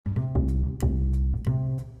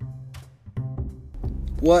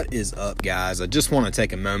What is up, guys? I just want to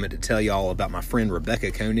take a moment to tell you all about my friend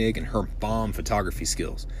Rebecca Koenig and her bomb photography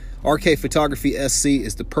skills. RK Photography SC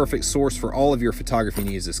is the perfect source for all of your photography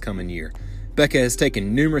needs this coming year. Becca has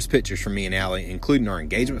taken numerous pictures from me and Allie, including our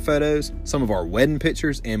engagement photos, some of our wedding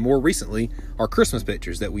pictures, and more recently, our Christmas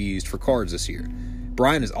pictures that we used for cards this year.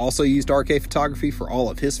 Brian has also used RK Photography for all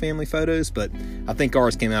of his family photos, but I think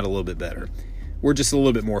ours came out a little bit better. We're just a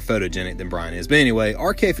little bit more photogenic than Brian is. But anyway,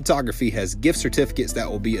 RK Photography has gift certificates that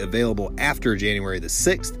will be available after January the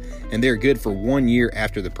 6th, and they're good for 1 year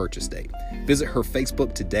after the purchase date. Visit her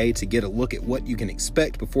Facebook today to get a look at what you can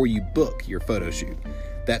expect before you book your photo shoot.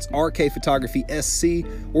 That's RK Photography SC,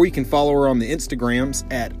 or you can follow her on the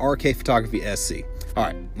Instagrams at RK Photography SC. All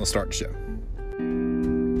right, let's start the show.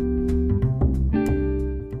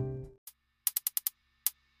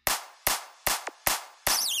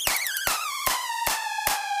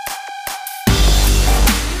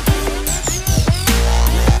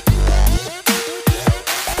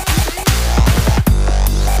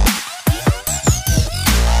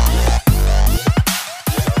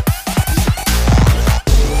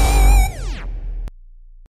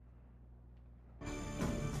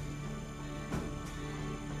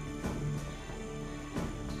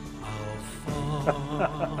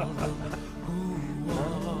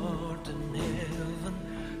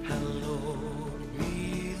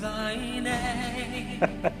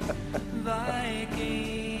 Thy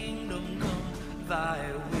kingdom come,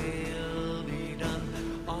 thy will be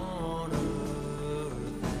done on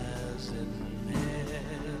earth as in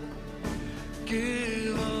heaven.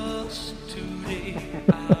 Give us today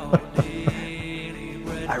our daily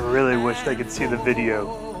bread. I really wish they could see the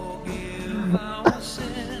video.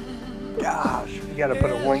 Gosh, you gotta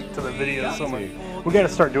put a link to the video somewhere. We gotta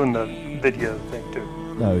start doing the video thing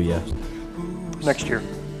too. Oh, yeah. Next year.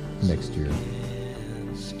 Next year.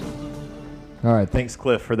 All right. Thanks,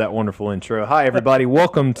 Cliff, for that wonderful intro. Hi, everybody.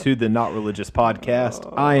 Welcome to the Not Religious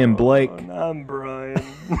Podcast. I am Blake. And I'm Brian.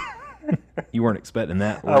 You weren't expecting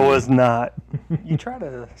that. I was not. You try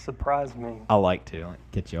to surprise me. I like to. I like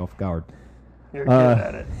to get you off guard. You're good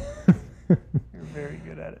at it. You're very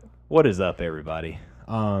good at it. What is up, everybody?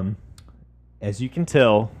 As you can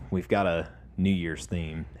tell, we've got a New Year's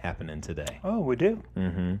theme happening today. Oh, we do?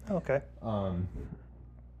 Mm-hmm. Okay.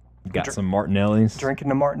 Got some Martinellis. Drinking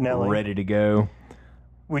the Martinelli. Ready to go.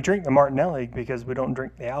 We drink the Martinelli because we don't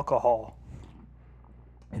drink the alcohol.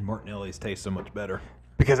 And Martinelli's taste so much better.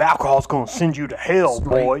 Because alcohol's going to send you to hell,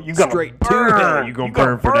 boy. You're going Straight to hell. You're going to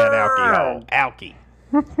burn for that alcohol. Alky.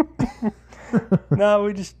 No,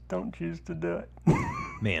 we just don't choose to do it.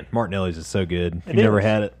 Man, Martinelli's is so good. If It you never is.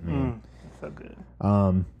 had it. So good.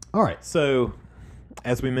 All right. So,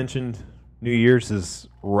 as we mentioned, New Year's is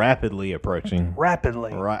rapidly approaching.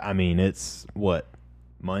 Rapidly. Right. I mean, it's what?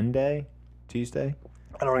 Monday? Tuesday?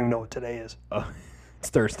 I don't even know what today is. Oh, it's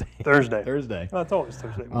Thursday. Thursday. Thursday. Oh, it's always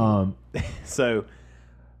Thursday. So,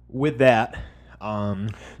 with that,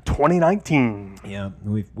 2019. yeah,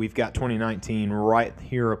 we've got 2019 right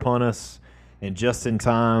here upon us. And just in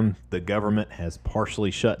time, the government has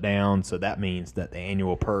partially shut down, so that means that the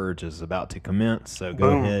annual purge is about to commence. So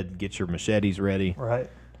go Boom. ahead, get your machetes ready, Right.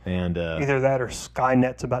 and Either that or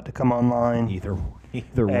Skynet's about to come online. either one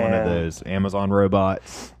of And- those Amazon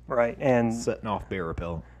robots Right. And setting off bear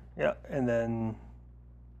repellent. yeah, and then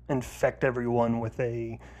infect everyone with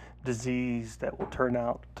a disease that will turn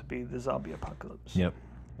out to be the zombie apocalypse. Yep,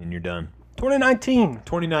 and you're done. 2019.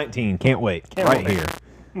 2019, can't wait. Can't right wait. here.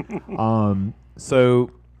 So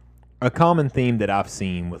a common theme that I've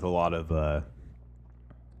seen with a lot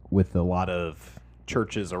of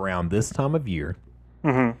churches around this time of year,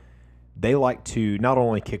 Mm-hmm. they like to not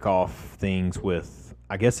only kick off things with,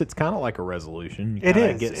 I guess it's kind of like a resolution. You It kinda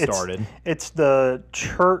is. get started. It's the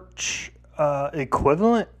church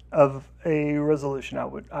equivalent of a resolution.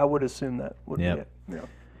 I would assume that would Yep. be it. Yeah.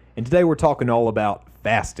 And today we're talking all about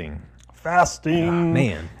fasting. Fasting,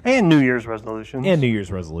 Man. and New Year's resolutions. And New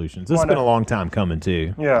Year's resolutions. This has Why been a not? long time coming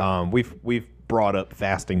too. Yeah. We've brought up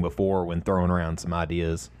fasting before when throwing around some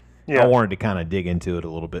ideas. Yeah. I wanted to kind of dig into it a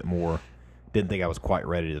little bit more. Didn't think I was quite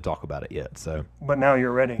ready to talk about it yet. So But now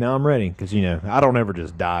you're ready. now I'm ready because I don't ever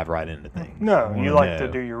just dive right into things. I No, wanna you like know.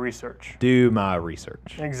 to do your research. Do my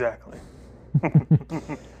research. Exactly.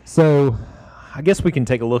 So I guess we can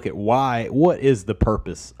take a look at what is the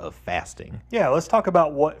purpose of fasting. Yeah, let's talk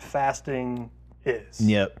about what fasting is.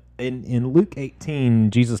 Yep. In Luke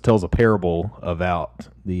 18, Jesus tells a parable about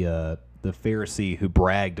the Pharisee who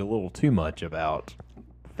bragged a little too much about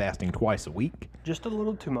fasting twice a week. Just a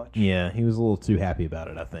little too much. Yeah, he was a little too happy about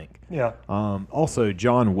it, I think. Yeah. Also,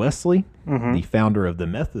 John Wesley, Mm-hmm. the founder of the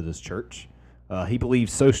Methodist Church, He believed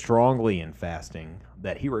so strongly in fasting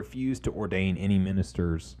that he refused to ordain any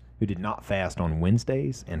ministers who did not fast on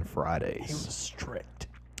Wednesdays and Fridays. He was strict.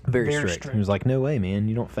 Very very strict. He was like, no way, man.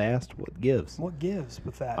 You don't fast. What gives? What gives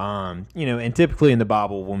with that? And typically in the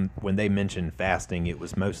Bible, when they mentioned fasting, it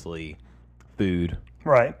was mostly food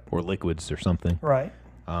Right. or liquids or something. Right.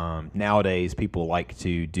 Nowadays, people like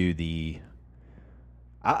to do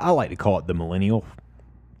I like to call it the millennial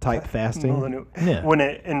type fasting. Yeah. When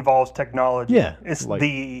it involves technology. Yeah, It's like-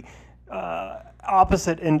 the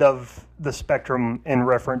opposite end of the spectrum in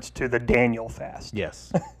reference to the Daniel fast.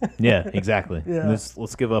 Yes. Yeah, exactly. Yeah.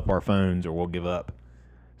 Let's give up our phones, or we'll give up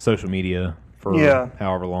social media for Yeah.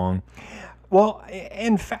 however long. Well,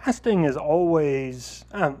 and fasting is always,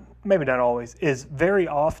 maybe not always, is very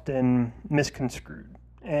often misconstrued.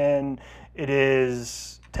 And it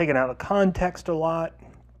is taken out of context a lot.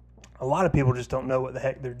 A lot of people just don't know what the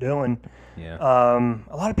heck they're doing. Yeah.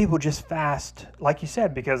 A lot of people just fast, like you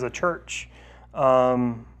said, because the church,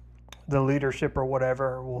 the leadership or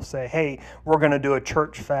whatever will say, hey, we're going to do a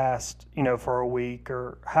church fast, for a week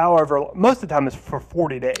or however. Most of the time it's for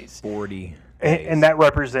 40 days. 40 And, days. and that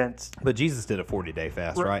represents But Jesus did a 40-day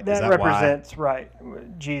fast, right? That Is that represents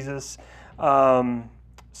Jesus.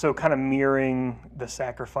 So kind of mirroring the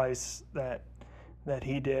sacrifice that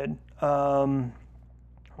he did,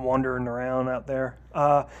 wandering around out there.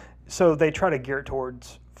 So they try to gear it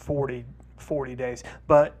towards 40 days.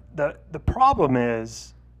 But the problem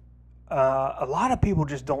is a lot of people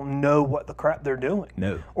just don't know what the crap they're doing.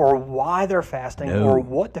 No. Or why they're fasting, No. or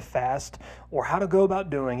what to fast, or how to go about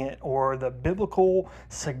doing it, or the biblical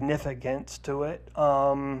significance to it.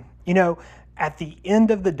 At the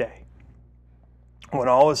end of the day, when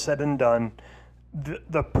all is said and done,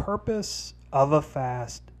 the purpose of a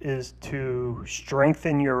fast is to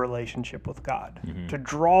strengthen your relationship with God, to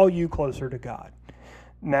draw you closer to God.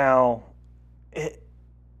 Now,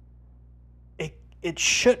 it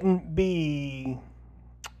shouldn't be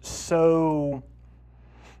so,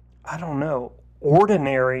 I don't know,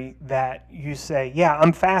 ordinary that you say, yeah,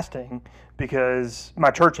 I'm fasting because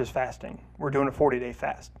my church is fasting. We're doing a 40-day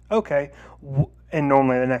fast. Okay. And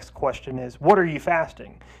normally the next question is, what are you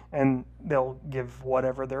fasting? And they'll give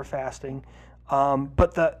whatever they're fasting.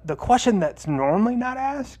 But the question that's normally not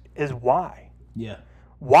asked is why? Yeah.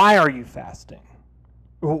 Why are you fasting?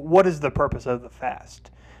 What is the purpose of the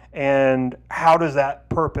fast? And how does that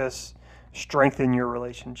purpose strengthen your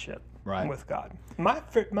relationship Right. with God? My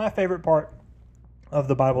favorite part of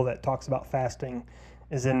the Bible that talks about fasting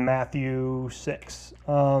is in Matthew 6.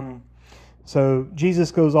 So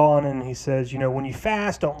Jesus goes on and he says, when you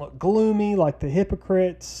fast, don't look gloomy like the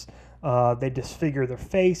hypocrites. They disfigure their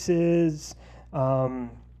faces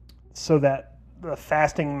so that the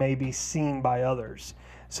fasting may be seen by others.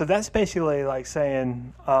 So that's basically like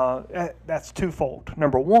saying that's twofold.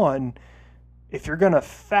 Number one, if you're going to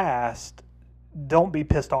fast, don't be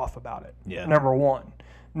pissed off about it. Yeah. Number one.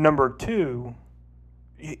 Number two,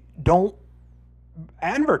 don't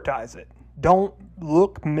advertise it. Don't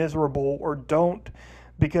look miserable, or don't,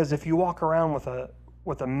 because if you walk around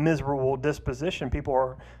with a miserable disposition, people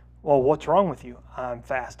are, well, what's wrong with you? I'm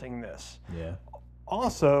fasting this. Yeah.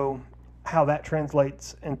 Also, how that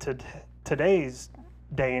translates into today's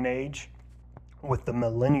day and age with the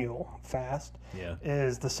millennial fast Yeah.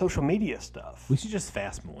 is the social media stuff. We should just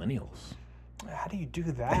fast millennials. How do you do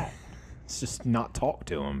that? Let's just not talk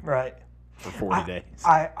to them Right. for 40 days.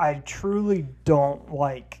 I truly don't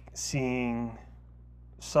like seeing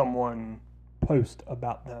someone post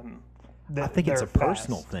about them. I think it's a their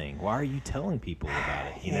personal fast. thing. Why are you telling people about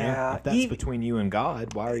it? You Yeah, know, if that's between you and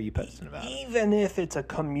God, why are you posting about it? Even if it's a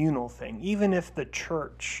communal thing, even if the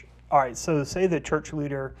church, all right, so say the church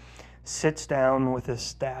leader sits down with his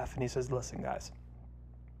staff and he says, listen, guys,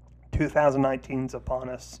 2019's upon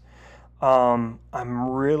us. I'm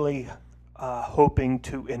really hoping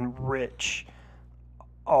to enrich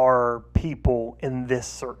our people in this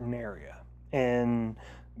certain area, in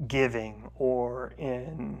giving, or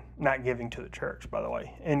in not giving to the church, by the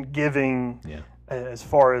way, and giving as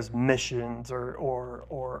far as missions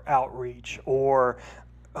or outreach or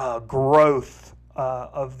growth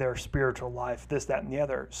of their spiritual life, this, that, and the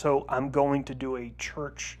other. So I'm going to do a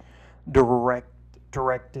church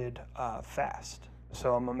directed fast.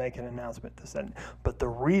 So I'm gonna make an announcement this end. But the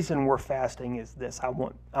reason we're fasting is this: I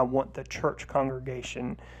want the church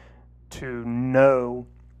congregation to know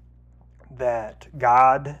that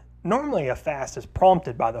God. Normally, a fast is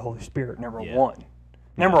prompted by the Holy Spirit. Number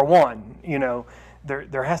one,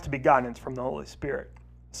 there has to be guidance from the Holy Spirit.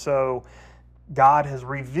 So God has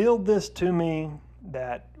revealed this to me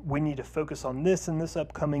that we need to focus on this in this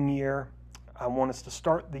upcoming year. I want us to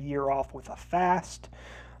start the year off with a fast.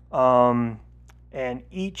 And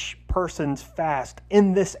each person's fast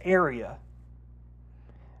in this area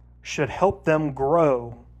should help them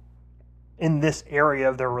grow in this area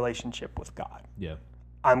of their relationship with God. Yeah.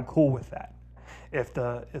 I'm cool with that. If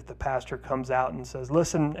the pastor comes out and says,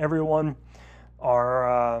 "Listen, everyone,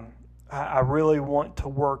 I really want to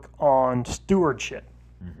work on stewardship.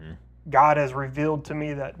 God has revealed to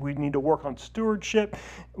me that we need to work on stewardship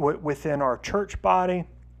within our church body,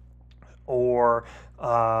 or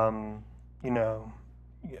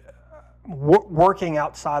working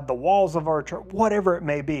outside the walls of our church, whatever it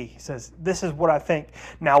may be." He says, "This is what I think.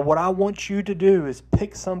 Now, what I want you to do is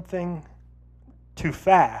pick something to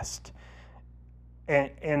fast,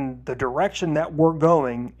 and the direction that we're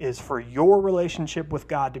going is for your relationship with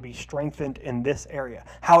God to be strengthened in this area,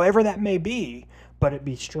 however that may be, but it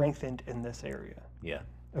be strengthened in this area." Yeah.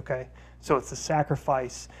 Okay, so it's a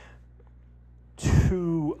sacrifice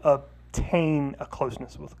to obtain a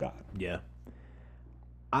closeness with God. Yeah.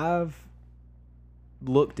 I've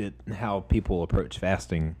looked at how people approach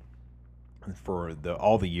fasting for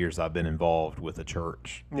all the years I've been involved with a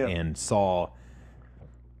church, Yeah. and saw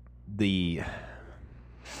the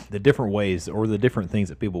different ways or the different things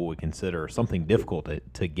that people would consider something difficult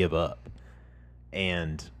to give up.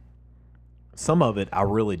 And some of it I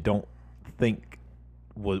really don't think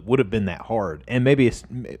would have been that hard. And maybe it's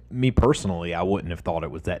me personally, I wouldn't have thought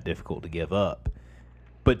it was that difficult to give up.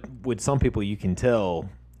 But with some people, you can tell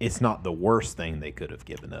it's not the worst thing they could have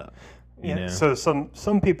given up. You know? So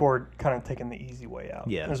some people are kind of taking the easy way out.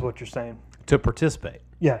 Yeah. Is what you're saying. To participate.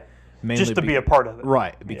 Yeah. Mainly Just to be a part of it.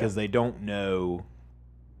 Right, because they don't know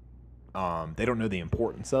the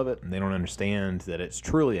importance of it, and they don't understand that it's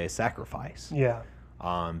truly a sacrifice. Yeah.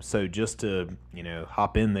 So just to,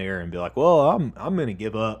 hop in there and be like, well, I'm going to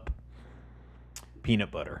give up peanut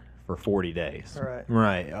butter for 40 days. Right.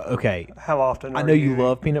 Right. Okay. How often? I know you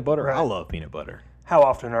love peanut butter. Right. I love peanut butter. How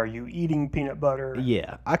often are you eating peanut butter?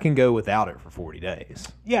 Yeah, I can go without it for 40 days.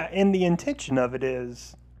 Yeah, and the intention of it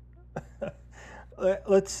is,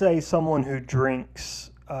 let's say someone who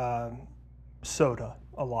drinks soda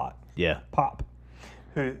a lot, Yeah. pop,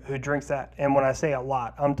 who drinks that. And when I say a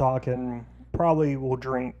lot, I'm talking probably will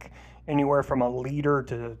drink anywhere from 1 liter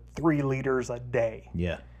to 3 liters a day.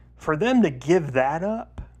 Yeah. For them to give that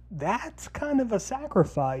up, that's kind of a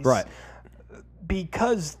sacrifice. Right.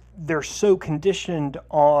 Because they're so conditioned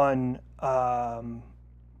on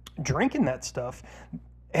drinking that stuff.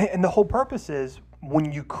 And the whole purpose is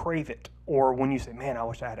when you crave it, or when you say, "Man, I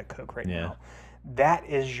wish I had a Coke right now," that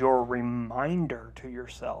is your reminder to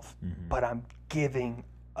yourself, but I'm giving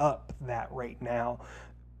up that right now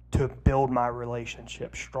to build my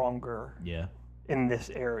relationship stronger Yeah. in this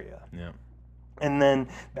area. Yeah. And then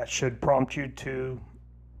that should prompt you to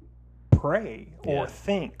pray or Yeah.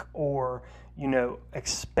 think or,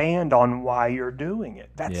 expand on why you're doing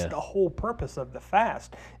it. That's Yeah. the whole purpose of the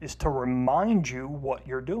fast, is to remind you what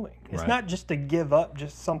you're doing. It's Right. not just to give up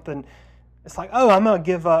just something. It's like, "Oh, I'm going to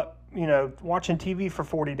give up, watching TV for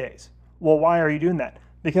 40 days. Well, why are you doing that?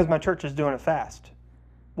 Because my church is doing a fast.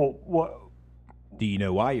 Well, what? Do you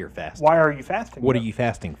know why you're fasting? Why are you fasting? What are you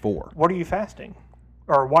fasting for? What are you fasting?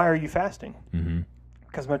 Or why are you fasting? Mm-hmm.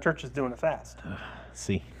 Because my church is doing a fast.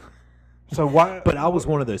 See, So why? but I was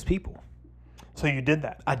one of those people. So you did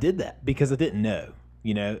that. I did that because I didn't know.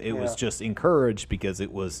 It was Yeah. just encouraged because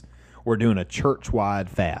we're doing a church-wide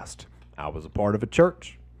fast. I was a part of a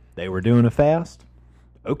church. They were doing a fast.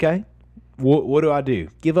 Okay. What do I do?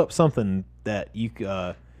 Give up something that you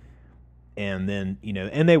and then,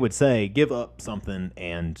 and they would say, give up something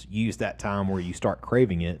and use that time where you start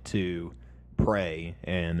craving it to pray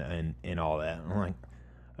and all that. I'm like,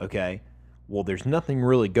 okay, well, there's nothing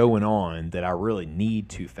really going on that I really need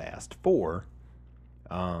to fast for.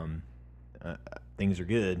 Things are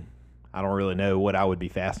good. I don't really know what I would be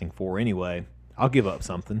fasting for anyway. I'll give up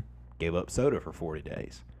something. Gave up soda for 40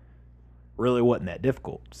 days. Really wasn't that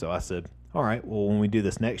difficult. So I said, all right, well, when we do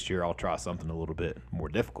this next year, I'll try something a little bit more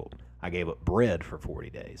difficult. I gave up bread for 40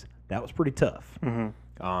 days. That was pretty tough.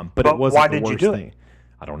 Mm-hmm. But it wasn't why the did you worst do it? thing.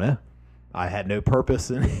 I don't know. I had no purpose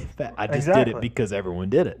in it. I just did Exactly. it because everyone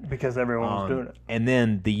did it. Because everyone was doing it. And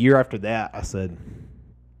then the year after that, I said,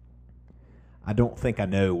 I don't think I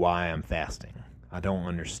know why I'm fasting. I don't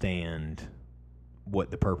understand what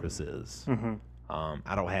the purpose is. Mm-hmm.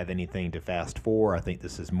 I don't have anything to fast for. I think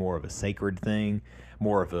this is more of a sacred thing,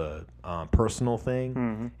 more of a personal thing,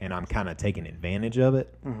 Mm-hmm. and I'm kind of taking advantage of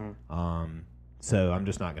it. Mm-hmm. So I'm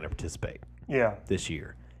just not going to participate Yeah. this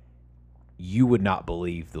year. You would not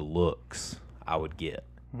believe the looks I would get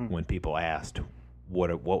Mm-hmm. when people asked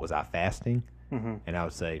what was I fasting, Mm-hmm. and I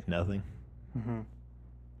would say nothing. Mhm.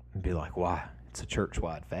 and be like, why? It's a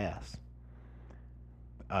church-wide fast.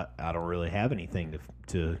 I don't really have anything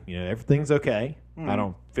to everything's okay. I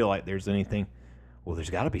don't feel like there's anything. Well, there's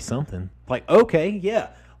got to be something. Like, okay,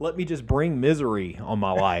 yeah, let me just bring misery on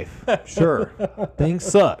my life. Sure, things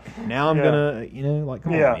suck. Now I'm gonna,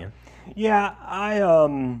 come on, man. Yeah,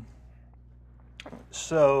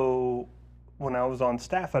 so when I was on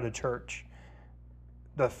staff at a church,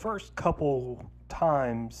 the first couple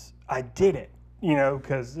times I did it,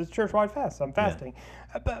 because it's church-wide fast. I'm fasting.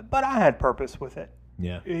 But I had purpose with it.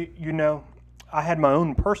 Yeah. I had my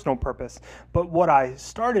own personal purpose. But what I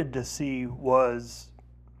started to see was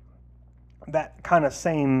that kind of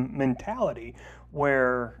same mentality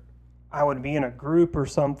where I would be in a group or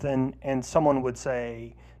something and someone would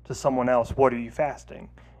say to someone else, "What are you fasting?"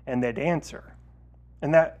 And they'd answer.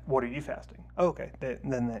 And "What are you fasting?" Okay.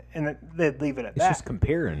 Then they'd leave it at It's that. just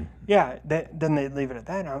comparing. Yeah, then they'd leave it at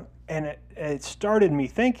that. And it started me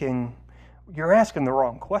thinking, you're asking the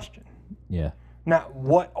wrong question. Yeah. Now,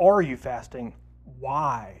 what are you fasting?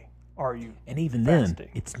 Why are you And even fasting? then,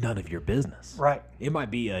 it's none of your business. Right. It might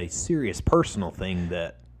be a serious personal thing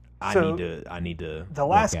that I So, need to. The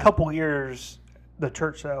work last out. couple years, the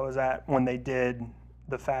church that I was at, when they did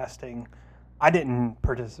the fasting, I didn't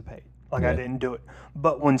participate. I Yeah. didn't do it.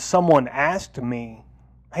 But when someone asked me,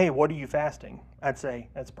 "Hey, what are you fasting?" I'd say,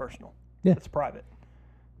 "That's personal. Yeah. It's private."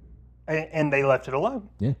 And they left it alone.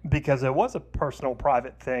 Yeah. Because it was a personal,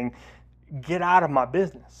 private thing. Get out of my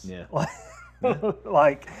business. Yeah.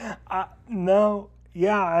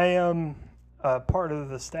 I am a part of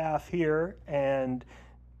the staff here, and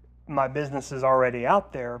my business is already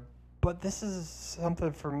out there, but this is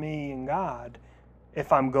something for me and God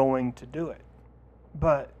if I'm going to do it.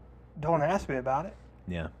 But don't ask me about it.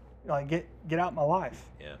 Yeah. Get out my life.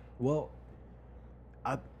 Yeah. Well,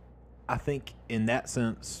 I think in that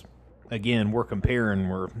sense, again, we're comparing.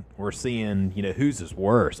 We're seeing. Whose is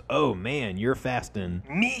worse. Oh man, you're fasting.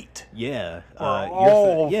 Meat. Yeah. Or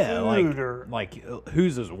all yeah. food or-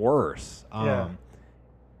 whose is worse. Yeah.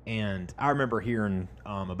 And I remember hearing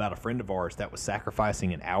about a friend of ours that was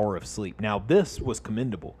sacrificing an hour of sleep. Now this was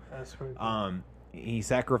commendable. That's pretty cool. He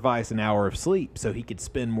sacrificed an hour of sleep so he could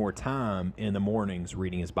spend more time in the mornings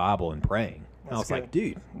reading his Bible and praying. I was like,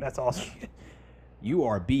 dude, That's awesome. you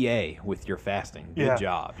are BA with your fasting. Good Yeah.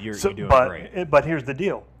 job. You're doing but, great. But here's the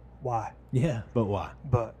deal. Why? Yeah, but why?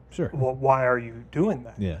 But Sure. well, why are you doing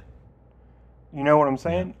that? Yeah. You know what I'm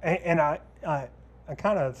saying? And I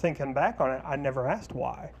kind of thinking back on it, I never asked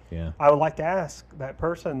why. Yeah. I would like to ask that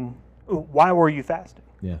person, why were you fasting?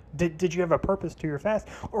 Yeah. Did you have a purpose to your fast?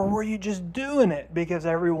 Or were you just doing it because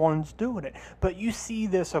everyone's doing it? But you see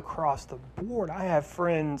this across the board. I have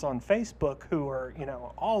friends on Facebook who are,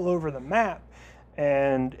 all over the map.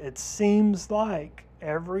 And it seems like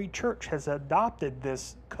every church has adopted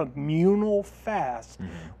this communal fast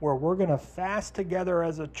where we're going to fast together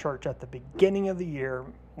as a church at the beginning of the year,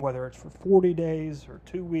 whether it's for 40 days or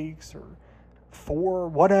 2 weeks or 4,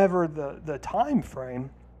 whatever the time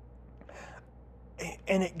frame.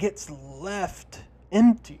 And it gets left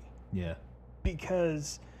empty Yeah.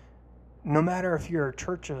 because no matter if you're a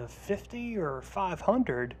church of 50 or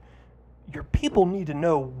 500, your people need to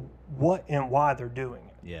know what and why they're doing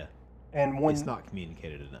it. Yeah. And when It's not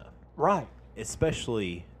communicated enough, right,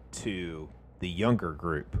 especially to the younger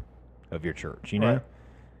group of your church. Right.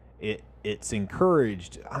 It's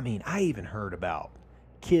encouraged. I mean, I even heard about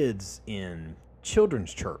kids in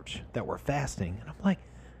children's church that were fasting, and I'm like,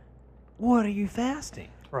 what are you fasting?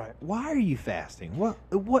 right, Why are you fasting? What?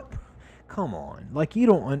 Come on, like they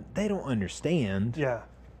don't understand yeah.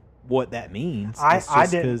 what that means. I It's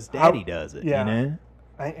just didn't- because Daddy does it, yeah.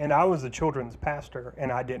 And I was a children's pastor,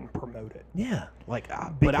 and I didn't promote it. Yeah, but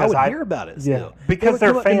I Because would I- hear about it Yeah, still. because They would their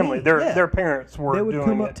come up to family, me. their Yeah. their parents were They would doing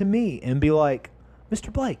come it. up to me and be like,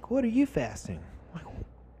 "Mr. Blake, what are you fasting?" I'm like,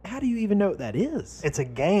 how do you even know what that is? It's a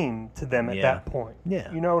game to them at Yeah. that point.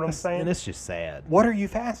 Yeah, You know what I'm That's- saying? And it's just sad. What are you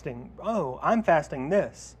fasting? Oh, I'm fasting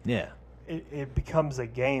this. Yeah, It becomes a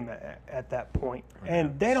game at that point.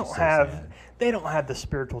 And they it's don't just so have sad. they don't have the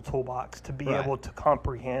spiritual toolbox to be Right. able to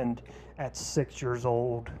comprehend at 6 years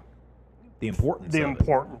old the importance. the of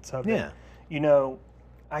importance of Yeah. it.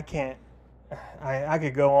 I can't. I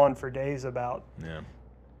could go on for days about It.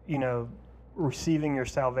 Yeah, receiving your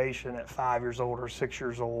salvation at 5 years old or 6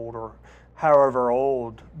 years old or however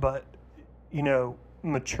old, but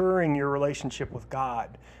maturing your relationship with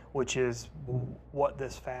God, which is what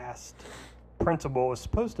this fast principle is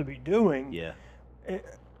supposed to be doing. yeah,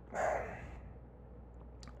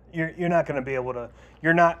 You're not going to be able to.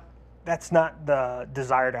 You're not. That's not the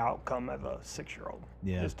desired outcome of a 6-year-old.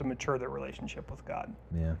 Yeah. Is to mature their relationship with God.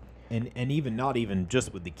 yeah. and even not even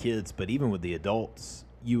just with the kids, but even with the adults,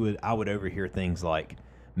 I would overhear things like,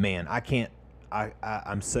 "Man,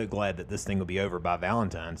 I'm so glad that this thing will be over by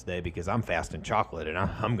Valentine's Day because I'm fasting chocolate and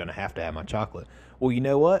I'm going to have my chocolate." Well, you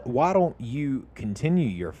know what? Why don't you continue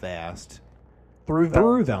your fast through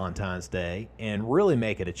Valentine's Day and really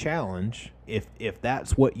make it a challenge if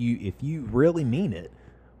that's what if you really mean it?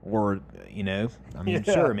 Or, I mean,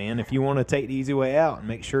 Yeah. sure, man, if you want to take the easy way out and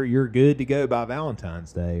make sure you're good to go by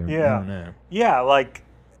Valentine's Day. Or, I don't know. Yeah, like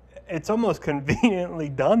it's almost conveniently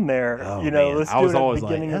done there. Oh, you know, man. let's I do was it at always the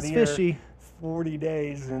like, beginning of that's the year, fishy. 40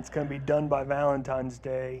 days, and it's going to be done by Valentine's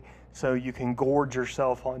Day, so you can gorge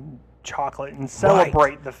yourself on chocolate and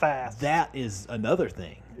celebrate the fast. That is another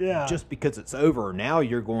thing. Yeah. Just because it's over, now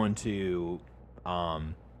you're going to,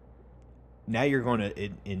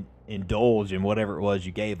 indulge in whatever it was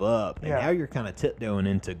you gave up, and Yeah. now you're kind of tiptoeing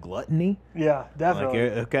into gluttony. Yeah, definitely.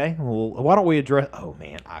 Like, okay, well, why don't we address? Oh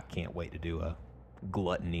man, I can't wait to do a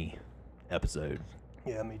gluttony episode.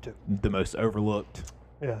 Yeah, me too. The most overlooked,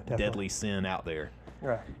 Yeah, definitely. deadly sin out there.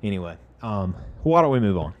 Right. Anyway, why don't we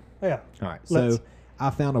move on? Yeah. All right. Let's- So I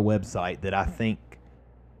found a website that I think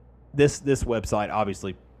this website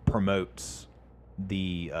obviously promotes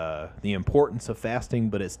the importance of fasting,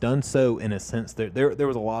 but it's done so in a sense that there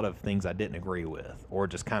was a lot of things I didn't agree with, or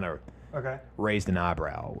just kind of Okay. raised an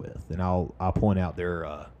eyebrow with, and I'll point out their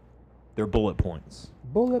bullet points.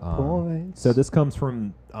 Bullet points. So this comes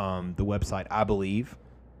from the website I Believe,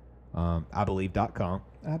 ibelieve.com.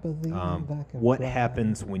 I believe I can What fly.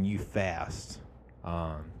 happens when you fast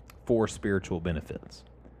for spiritual benefits?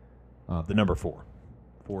 The number 4.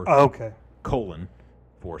 Okay. Colon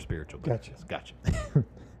for spiritual Gotcha. benefits. Gotcha.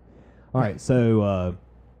 All right, so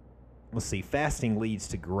let's see. Fasting leads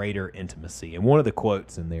to greater intimacy. And one of the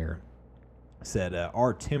quotes in there said,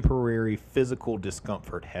 our temporary physical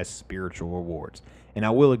discomfort has spiritual rewards. And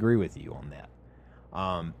I will agree with you on that.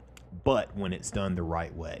 But when it's done the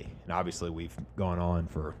right way, and obviously we've gone on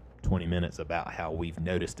for 20 minutes about how we've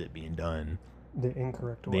noticed it being done The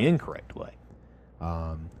incorrect the way. incorrect way.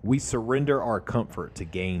 We surrender our comfort to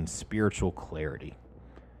gain spiritual clarity.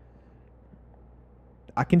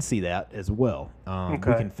 I can see that as well. We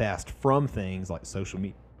Okay. can fast from things like social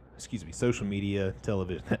media,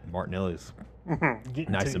 television. Martinelli's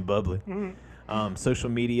Getting nice to- and bubbly. Social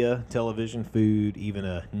media, television, food, even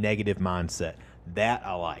a negative mindset. That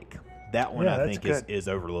I like. That one Yeah, I that's think good. is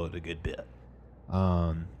overlooked a good bit.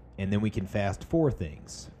 And then we can fast for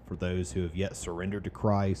things for those who have yet surrendered to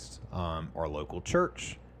Christ, our local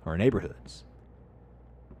church, our neighborhoods.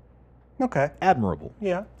 Okay. Admirable.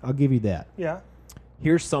 Yeah. I'll give you that. Yeah.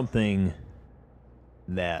 Here's something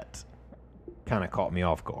that kind of caught me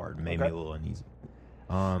off guard, made me Okay. a little uneasy.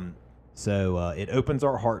 So it opens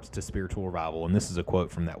our hearts to spiritual revival, and this is a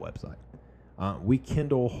quote from that website. We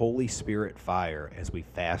kindle Holy Spirit fire as we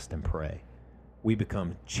fast and pray. We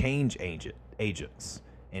become change agents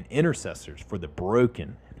and intercessors for the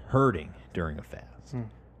broken and hurting during a fast.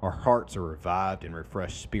 Our hearts are revived and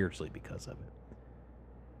refreshed spiritually because of it.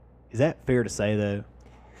 Is that fair to say, though?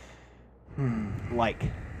 Like,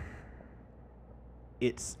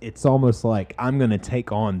 it's almost like I'm going to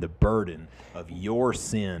take on the burden of your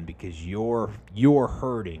sin because you're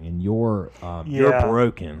hurting and you're Yeah.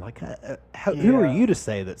 broken. Like, who are Yeah. you to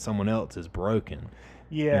say that someone else is broken?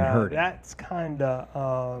 Yeah, hurting? that's kind of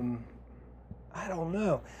I don't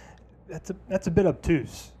know. That's a bit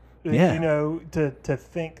obtuse. Yeah. You know, to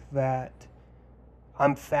think that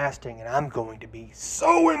I'm fasting and I'm going to be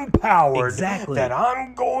so empowered Exactly. that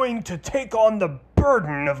I'm going to take on the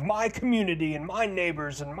burden of my community and my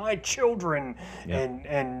neighbors and my children Yeah.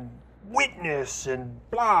 and witness and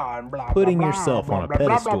blah and blah. Putting blah, yourself blah, on a blah, blah,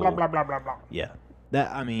 pedestal. Blah blah blah blah blah. Yeah,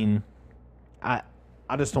 that I mean, I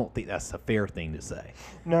just don't think that's a fair thing to say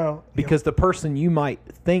No, because the person you might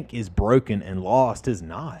think is broken and lost is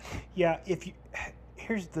not. yeah.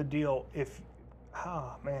 Here's the deal. If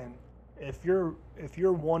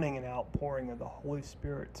you're wanting an outpouring of the Holy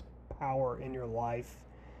Spirit's power in your life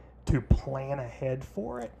to plan ahead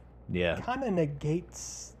for it, Yeah, kind of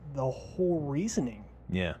negates the whole reasoning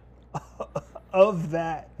yeah, of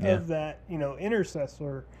that Yeah.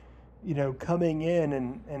 intercessor, coming in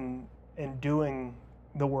and doing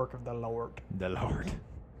the work of the Lord. the Lord.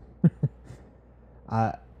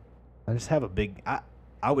 I just have a big.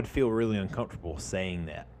 I would feel really uncomfortable saying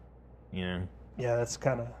that. You know, Yeah, that's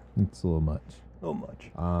kind of it's a little much. so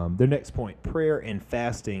much. Their next point: prayer and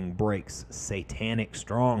fasting breaks satanic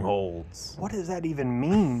strongholds. What does that even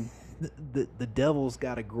mean? The devil's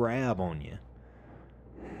got a grab on you,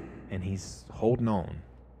 and he's holding on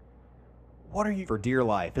What are you? for dear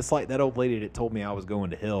life. It's like that old lady that told me I was going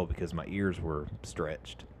to hell because my ears were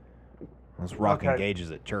stretched. I was rocking Okay. gauges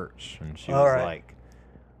at church, and she All was right. like,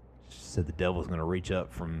 she said the devil's going to reach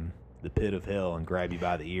up from the pit of hell and grab you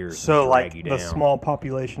by the ears So and like drag the you down. small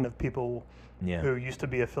population of people Yeah. who used to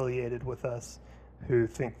be affiliated with us, who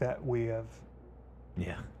think that we have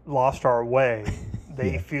Yeah. lost our way,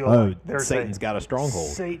 they Yeah. feel Oh, like there's Satan's got a stronghold.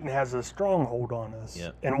 Satan has a stronghold on us,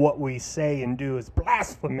 Yep. and what we say and do is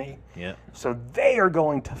blasphemy. Yeah. So they are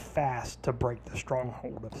going to fast to break the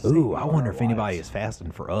stronghold of Satan. Ooh, I on wonder our if anybody lives. is fasting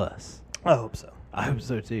for us. I hope so. I hope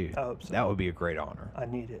so too. I hope so. That would be a great honor. I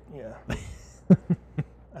need it. Yeah,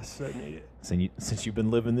 I so need it. Since you've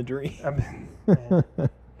been living the dream. I mean, man, I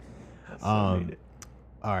so need it.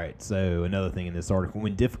 All right, so another thing in this article,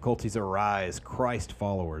 when difficulties arise, Christ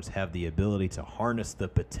followers have the ability to harness the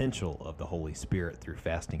potential of the Holy Spirit through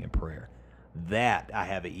fasting and prayer. That I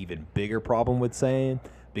have an even bigger problem with saying,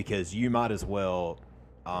 because you might as well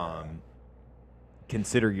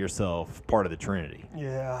consider yourself part of the Trinity,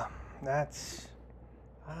 Yeah, that's.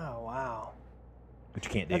 Oh wow. which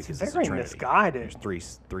you can't do That's because it's a very Trinity. misguided.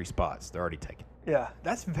 There's three spots. They're already taken. Yeah,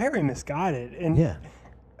 that's very misguided. And Yeah.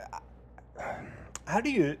 how do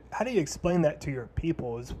you explain that to your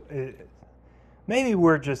people? Maybe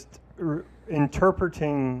we're just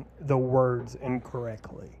interpreting the words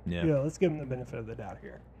incorrectly. Yeah. You know, let's give them the benefit of the doubt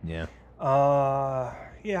here. Yeah.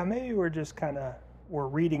 Yeah, maybe we're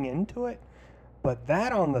reading into it, but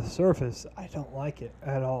that on the surface, I don't like it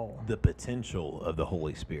at all. The potential of the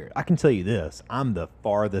Holy Spirit. I can tell you this, I'm the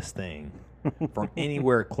farthest thing from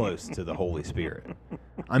anywhere close to the Holy Spirit.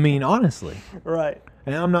 I mean, honestly. Right.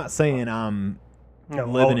 And I'm not saying I'm No,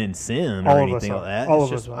 living in sin all or of us anything are. like that. All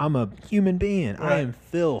It's of us just are. I'm a human being. I Right. am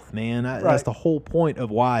filth, man. That's Right. the whole point of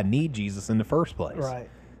why I need Jesus in the first place. Right.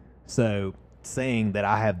 So saying that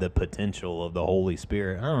I have the potential of the Holy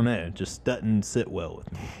Spirit, I don't know, it just doesn't sit well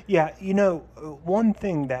with me. Yeah, you know, one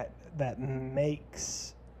thing that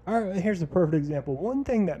makes, or here's a perfect example. One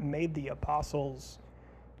thing that made the apostles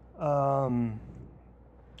so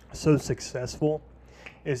successful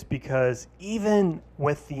is because even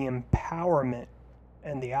with the empowerment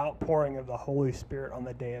and the outpouring of the Holy Spirit on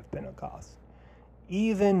the day of Pentecost,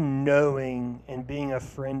 even knowing and being a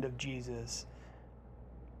friend of Jesus,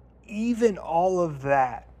 even all of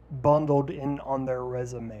that bundled in on their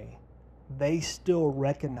resume, they still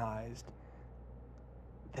recognized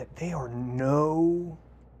that they are nowhere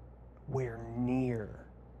near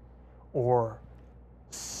or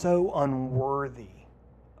so unworthy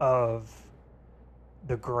of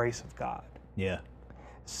the grace of God. Yeah.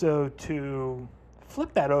 So to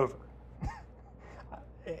flip that over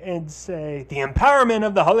and say, the empowerment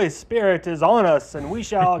of the Holy Spirit is on us and we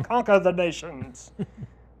shall conquer the nations.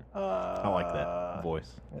 I like that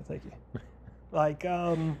voice. Yeah, thank you. Like,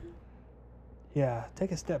 yeah,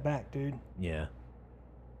 take a step back, dude. Yeah.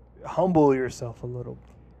 Humble yourself a little.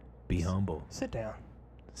 Be humble. Sit down.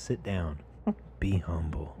 Sit down. Be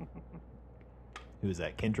humble. Who was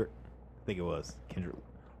that? Kendrick? I think it was. Kendrick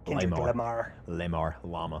Lamar. Lamar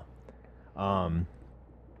Lama. I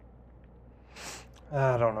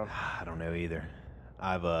don't know. I don't know either.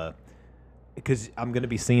 Because I'm going to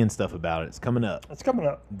be seeing stuff about it. It's coming up It's coming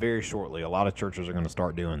up. very shortly. A lot of churches are going to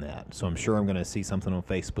start doing that. So I'm sure I'm going to see something on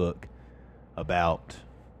Facebook about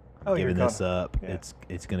giving you're this gonna. up. Yeah.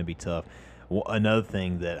 It's going to be tough. Well, another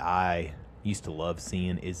thing that I used to love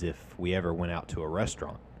seeing is if we ever went out to a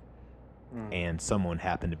restaurant and someone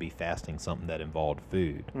happened to be fasting something that involved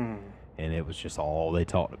food. And it was just all they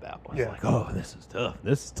talked about. Was Yeah. like, oh, this is tough.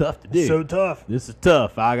 This is tough to do. So tough. This is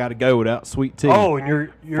tough. I got to go without sweet tea. Oh, and you're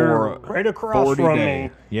for right across 40 from days.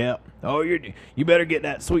 me. Yep. Oh, you better get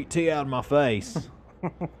that sweet tea out of my face.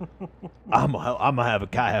 I'm gonna have a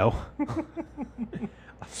cow. I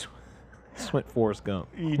went Forrest Gump.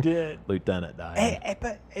 You did. Lieutenant Diane.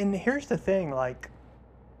 And here's the thing, like,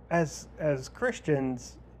 as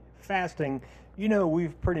Christians, fasting, you know,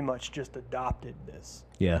 we've pretty much just adopted this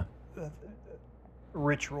Yeah.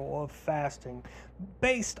 ritual of fasting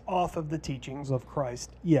based off of the teachings of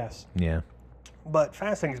Christ. Yes. Yeah. But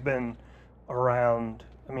fasting's been around.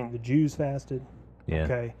 I mean, the Jews fasted. Yeah.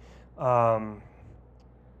 Okay.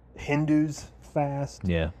 Hindus fast.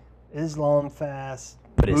 Yeah. Islam fast.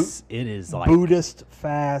 But it is like Buddhist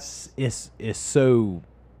fast. it's so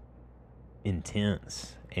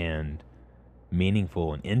intense and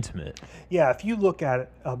meaningful and intimate. Yeah, if you look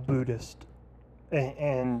at a Buddhist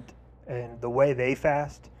and the way they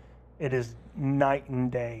fast, it is night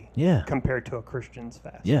and day Yeah. compared to a Christian's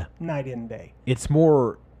fast. Yeah. Night and day. It's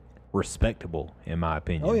more respectable, in my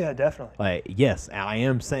opinion. Oh, yeah, definitely. Like, yes, I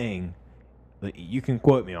am saying, you can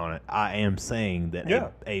quote me on it, I am saying that Yeah.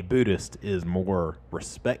 a Buddhist is more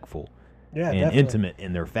respectful Yeah, and definitely. intimate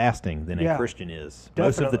in their fasting than Yeah. a Christian is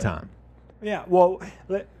most of the Definitely. time. Yeah, well,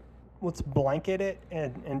 let's blanket it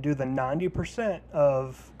and do the 90%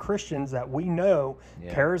 of Christians that we know,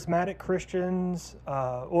 Yeah. charismatic Christians,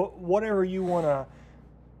 whatever you want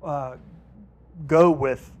to go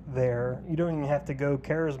with there. You don't even have to go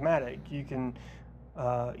charismatic. You can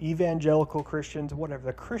evangelical Christians, whatever.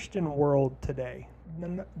 The Christian world today,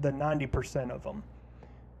 the 90% of them,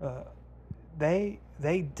 they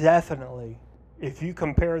definitely, if you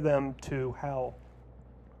compare them to how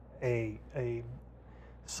a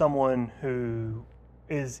someone who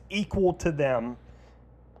is equal to them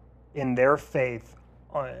in their faith,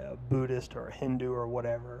 a Buddhist or a Hindu or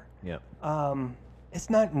whatever, Yeah. it's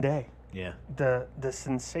night and day. Yeah. The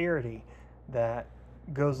sincerity that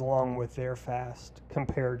goes along with their fast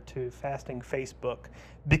compared to fasting Facebook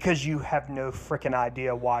because you have no freaking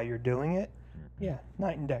idea why you're doing it. Yeah,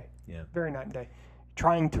 night and day. Yeah. Very night and day.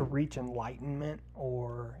 Trying to reach enlightenment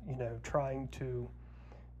or, trying to,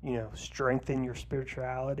 strengthen your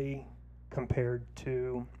spirituality compared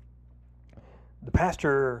to the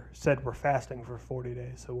pastor said we're fasting for 40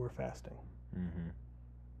 days, so we're fasting. Mm-hmm.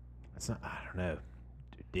 That's not. I don't know.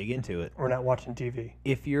 Dig into it. We're not watching TV.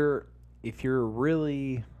 If you're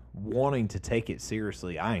really wanting to take it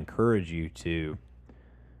seriously, I encourage you to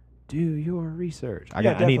do your research. I need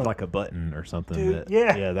definitely. like a button or something Dude,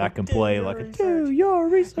 that I can do play your like a research. do your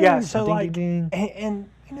research. Yeah, so Ding, like, ding, ding. and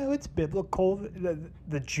it's biblical.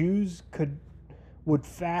 The Jews would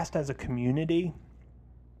fast as a community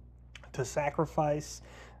to sacrifice,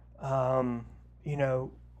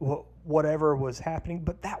 whatever was happening.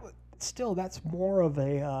 But that's more of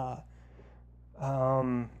a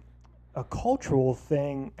cultural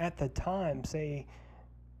thing at the time. Say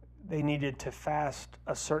they needed to fast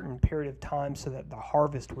a certain period of time so that the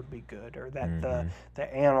harvest would be good, or that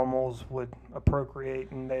the animals would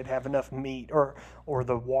procreate and they'd have enough meat, or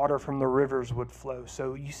the water from the rivers would flow.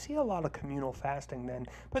 So you see a lot of communal fasting then,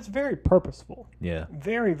 but it's very purposeful. Yeah.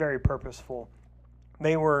 Very, very purposeful.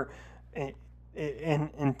 They were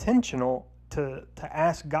intentional to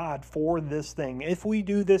ask God for this thing. If we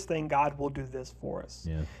do this thing, God will do this for us.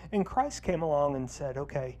 Yeah. And Christ came along and said,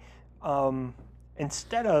 okay,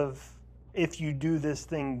 instead of if you do this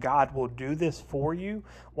thing, God will do this for you,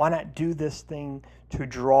 why not do this thing to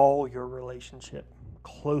draw your relationship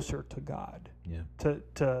closer to God? Yeah.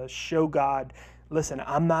 To show God, listen,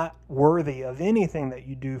 I'm not worthy of anything that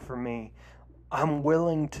you do for me. I'm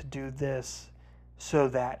willing to do this so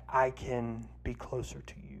that I can be closer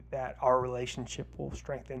to you, that our relationship will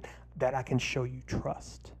strengthen, that I can show you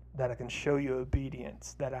trust, that I can show you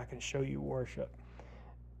obedience, that I can show you worship.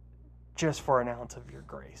 Just for an ounce of your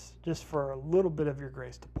grace, just for a little bit of your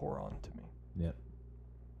grace to pour onto me. Yep.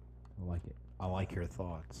 I like it. I like your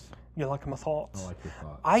thoughts. You like my thoughts? I like your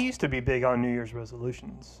thoughts. I used to be big on New Year's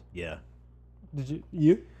resolutions. Yeah. Did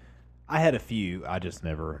you? I had a few. I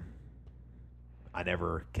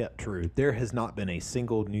never kept true. There has not been a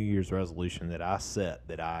single New Year's resolution that I set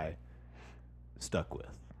that I stuck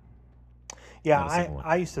with. Yeah, Not a single one.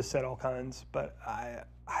 I used to set all kinds, but I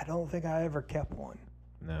don't think I ever kept one.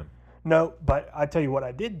 No. No, but I tell you what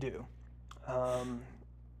I did do.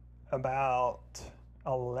 About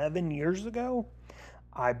 11 years ago,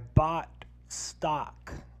 I bought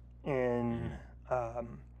stock in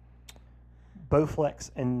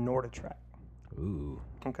Bowflex and Norditrack. Ooh.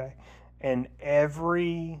 Okay, and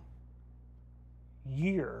every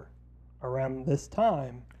year around this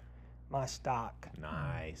time, my stock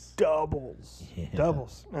Nice. doubles, Yeah.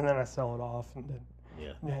 and then I sell it off and then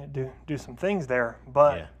Yeah. do some things there.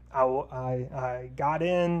 But Yeah. I got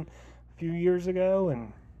in a few years ago,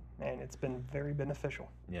 and it's been very beneficial.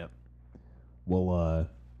 Yep. Well,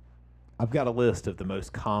 I've got a list of the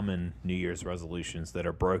most common New Year's resolutions that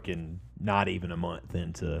are broken not even a month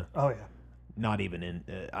into, Oh yeah, not even in,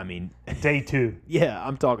 day 2. yeah,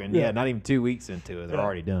 I'm talking, Yeah. not even 2 weeks into it. They're Yeah.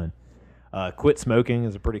 already done. Quit smoking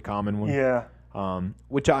is a pretty common one. Yeah,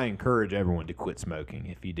 Which I encourage everyone to quit smoking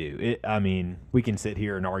if you do. We can sit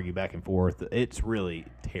here and argue back and forth. It's really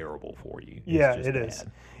terrible for you. It's yeah, just it is.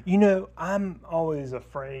 bad. I'm always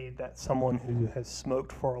afraid that someone who has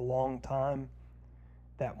smoked for a long time,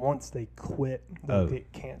 that once they quit, they'll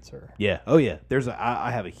get cancer. Yeah. Oh, yeah.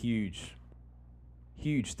 I have a huge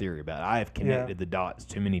theory about it. I have connected the dots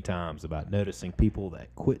too many times about noticing people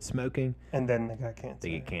that quit smoking, And then they got cancer.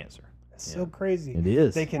 they get cancer. It's so crazy. It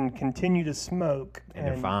is. They can continue to smoke, and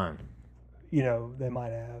they're fine. They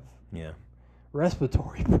might have Yeah.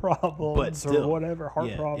 respiratory problems But still, or whatever, heart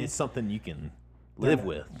yeah, problems. it's something you can They're live not-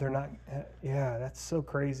 with. They're not. Yeah, that's so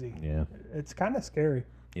crazy. Yeah, It's kind of scary.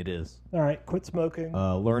 it is. All right, quit smoking.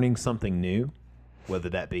 Learning something new, whether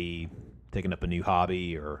that be taking up a new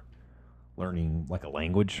hobby or learning like a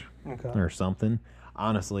language Okay. or something.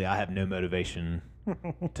 Honestly, I have no motivation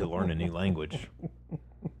to learn a new language.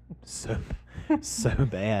 So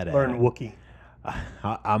bad at Learn it. Wookiee.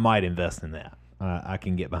 I might invest in that. I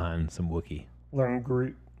can get behind some Wookiee. Learn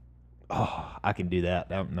Groot. Oh, I can do that.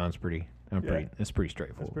 That's pretty. It's pretty That's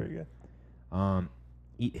straightforward. pretty good.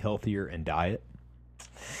 Eat healthier and diet.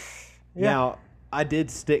 Yeah. Now, I did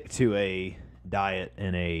stick to a diet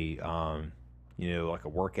and a like a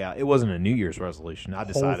workout. It wasn't a New Year's resolution. I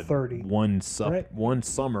decided 30, one right?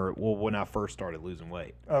 summer. Well, when I first started losing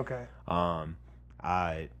weight, Okay.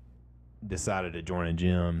 I decided to join a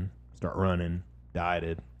gym, start running,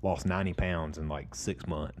 dieted, lost 90 pounds in like 6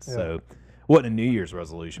 months. Yeah. So, wasn't a New Year's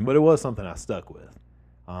resolution, but it was something I stuck with.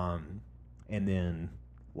 And then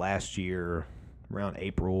last year, around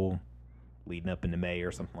April, leading up into May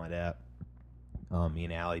or something like that, me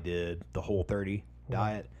and Allie did the Whole30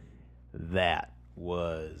 diet. That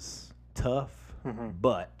was tough,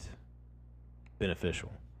 but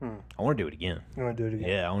beneficial. I want to do it again. You want to do it again?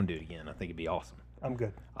 Yeah, I want to do it again. I think it'd be awesome. I'm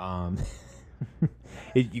good.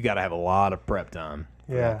 You got to have a lot of prep time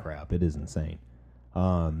for Yeah. that crap. It is insane.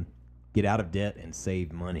 Get out of debt and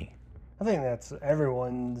save money. I think that's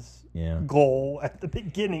everyone's Yeah. goal at the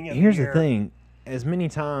beginning of Here's the the year. thing. As many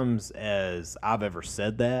times as I've ever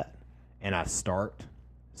said that and I start,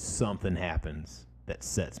 something happens that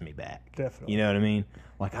sets me back. Definitely. You know what I mean?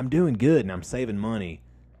 Like, I'm doing good and I'm saving money.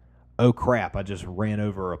 Oh, crap. I just ran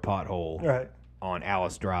over a pothole Right. on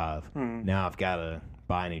Alice Drive. Now I've got to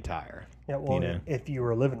buy a new tire. Yeah, well, know? if you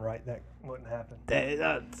were living right, that wouldn't happen.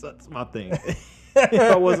 That's my thing. If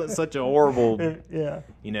I wasn't such a horrible, Yeah.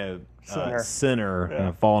 sinner Yeah.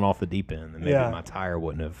 and falling off the deep end, then maybe Yeah. my tire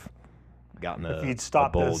wouldn't have gotten If a, you'd stop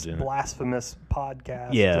a bulge this in it. blasphemous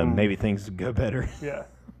podcast. Yeah, and- maybe things would go better. Yeah.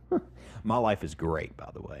 My life is great, by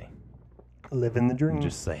the way. Living the dream.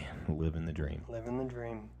 Just saying, living the dream. Living the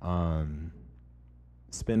dream.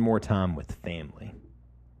 Spend more time with family.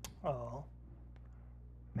 Oh.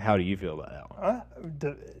 How do you feel about that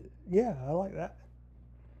one? Yeah, I like that.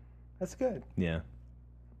 That's good. Yeah.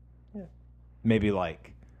 Yeah. Maybe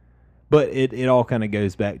like, but it all kind of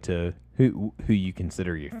goes back to who you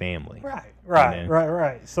consider your family. Right. know?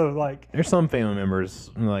 Right. So, like, There's some family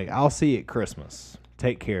members like, I'll see you at Christmas.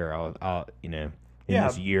 Take care. I'll in Yeah.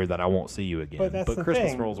 this year that I won't see you again. But that's the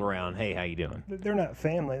Christmas thing. rolls around. Hey, how you doing? they're not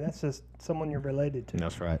family. That's just someone you're related to.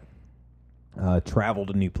 That's right. Travel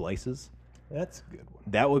to new places. That's a good one.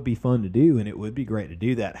 That would be fun to do, and it would be great to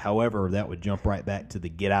do that. However, that would jump right back to the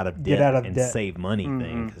get out of debt and debt. save money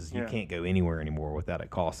thing, because you Yeah. can't go anywhere anymore without it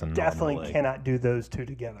costing an arm and a Definitely leg. cannot do those two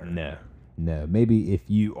together. No. Maybe if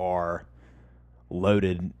you are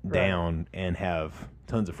loaded down and have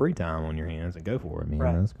tons of free time on your hands, and go for it, man.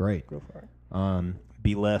 Right. That's great. Go for it.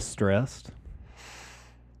 Be less stressed.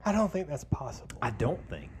 I don't think that's possible. I don't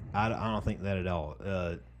think. I don't think that at all.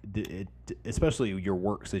 Especially your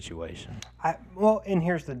work situation. Well, and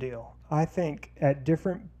here's the deal. I think at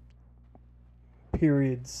different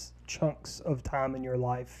periods, chunks of time in your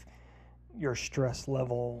life, your stress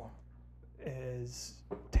level is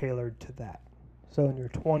tailored to that. So in your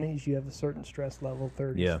 20s, you have a certain stress level,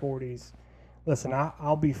 30s, Yeah. 40s. Listen,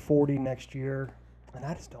 I'll be 40 next year, and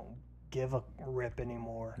I just don't give a rip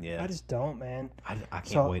anymore. Yeah. I just don't, man. I can't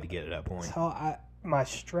So- wait to get to that point. So my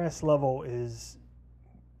stress level is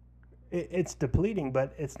it's depleting,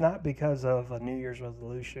 but it's not because of a New Year's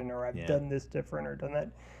resolution or I've Yeah. done this different or done that.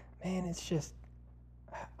 Man, it's just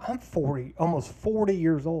I'm 40, almost 40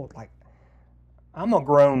 years old. Like, I'm a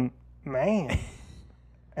grown man,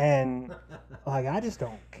 and like I just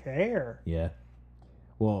don't care. Yeah.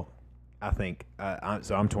 Well, I think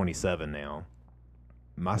so. I'm 27 now.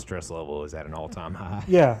 My stress level is at an all-time high.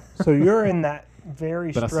 Yeah, so you're in that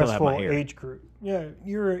very But I still have stressful my hair. age group. Yeah,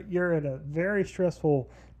 you're at a very stressful,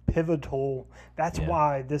 pivotal. That's Yeah.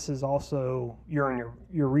 why this is also you're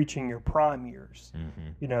reaching your prime years. Mm-hmm.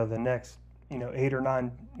 You know, the next 8 or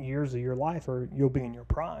 9 years of your life, or you'll be in your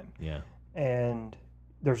prime. Yeah. And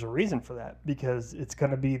there's a reason for that, because it's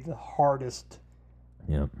going to be the hardest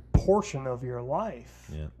Yeah. portion of your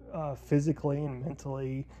life, Yeah. physically and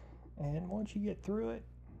mentally. And once you get through it,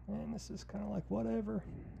 man, this is kind of like whatever.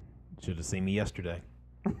 Should have seen me yesterday.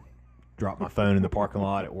 Dropped my phone in the parking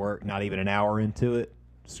lot at work. Not even an hour into it,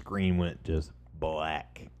 screen went just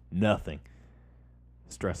black. Nothing.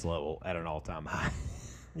 Stress level at an all-time high.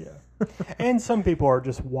 Yeah, and some people are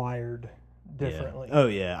just wired differently. Yeah. Oh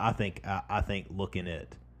yeah, I think looking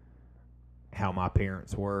at how my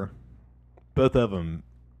parents were, both of them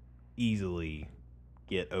easily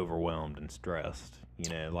get overwhelmed and stressed.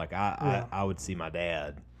 Like I would see my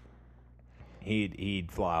dad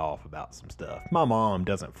He'd fly off about some stuff. My mom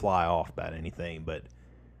doesn't fly off about anything, but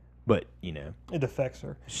you know, It affects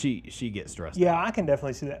her. she gets stressed Yeah, out. I can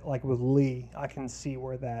definitely see that. Like with Lee, I can see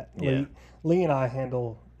where that Yeah. Lee and I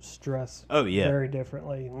handle stress. Oh, yeah. very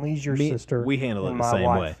differently. And Lee's your Me- sister. we handle it and the my same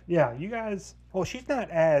wife. way. Yeah, you guys. Well, she's not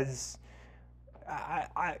as.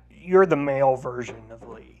 You're the male version of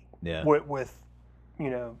Lee. Yeah. With you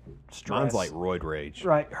know, stress. Mine's like roid rage.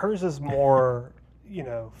 right. Hers is more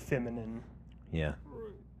feminine, Yeah.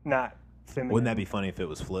 not feminine. Wouldn't that be funny if it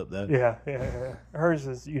was flipped though? Yeah. Hers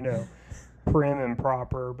is prim and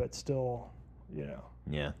proper, but still,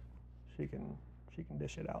 Yeah. she can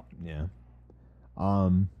dish it out. Yeah.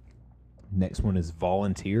 Next one is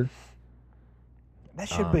volunteer. That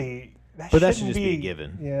should be. but that should shouldn't just be a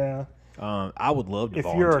given. Yeah, I would love to if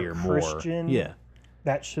you're volunteer a more. Christian, Yeah.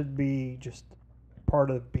 that should be just part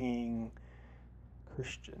of being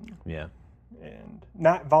Christian, Yeah. and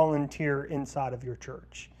not volunteer inside of your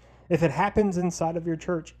church. If it happens inside of your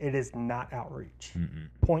church, it is not outreach.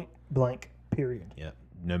 Point blank. Period. Yeah.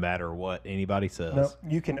 No matter what anybody says. No,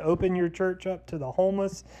 you can open your church up to the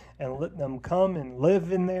homeless and let them come and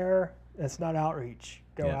live in there. That's not outreach.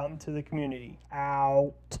 Go Yeah. out into the community.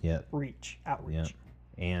 Yeah. Outreach. Yeah.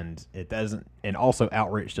 And it doesn't, and also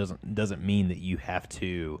outreach doesn't mean that you have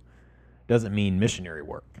to, doesn't mean missionary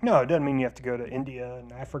work. No, it doesn't mean you have to go to India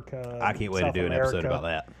and Africa. I can't wait South to do an episode America. about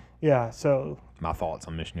that. Yeah, so My thoughts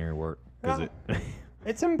on missionary work, because Yeah.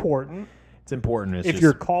 It's important it's important. It's if just,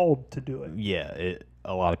 you're called to do it. yeah,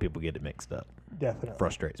 a lot of people get it mixed up. Definitely.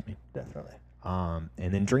 Frustrates me. Definitely. And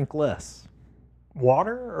then drink less.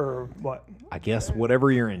 Water or what? I guess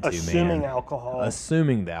whatever you're into, Assuming man. alcohol.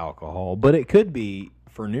 Assuming the alcohol, but it could be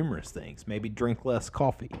for numerous things. Maybe drink less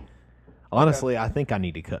coffee. Honestly, I think I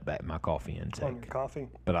need to cut back my coffee on your intake, coffee.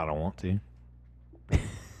 but I don't want to.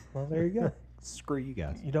 Well, there you go. Screw you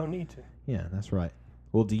guys. You don't need to. Yeah, that's right.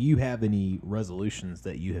 Well, do you have any resolutions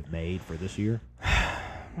that you have made for this year?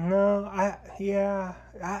 No,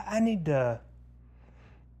 I need to.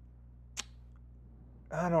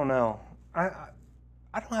 I don't know. I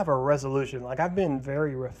don't have a resolution. Like I've been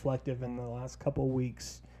very reflective in the last couple of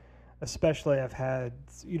weeks, especially I've had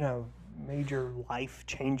major life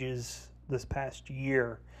changes this past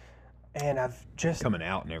year, and I've just Coming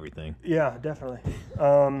out and everything. yeah, definitely.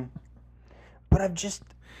 But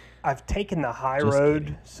I've taken the high Just road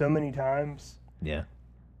kidding. so many times. Yeah.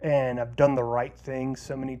 And I've done the right thing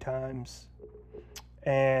so many times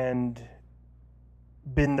and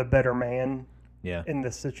been the better man Yeah. in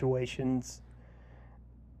the situations.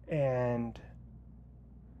 And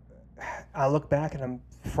I look back and I'm,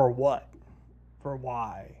 for what? For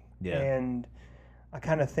why? Yeah. And I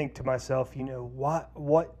kind of think to myself,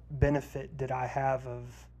 what benefit did I have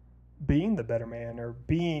of being the better man or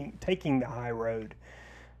taking the high road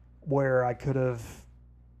where I could have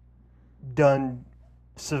done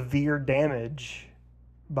severe damage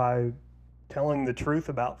by telling the truth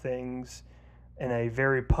about things in a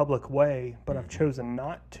very public way, but I've chosen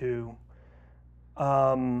not to.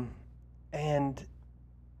 And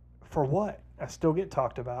for what? I still get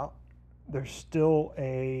talked about. There's still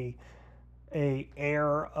a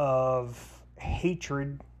air of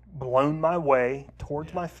hatred blown my way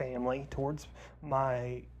towards my family, towards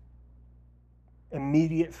my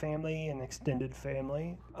immediate family and extended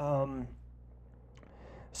family.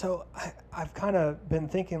 So I've kind of been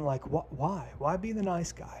thinking, like, why? Why be the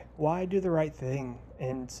nice guy? Why do the right thing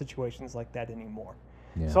in situations like that anymore?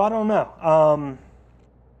 Yeah. So I don't know.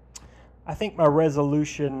 I think my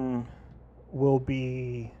resolution will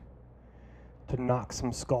be to knock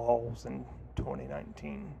some skulls in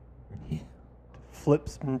 2019. Yeah. To flip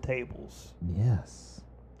some tables. Yes.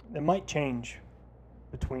 It might change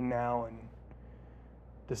between now and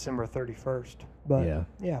December 31st. But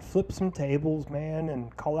yeah, flip some tables, man,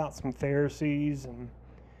 and call out some Pharisees. And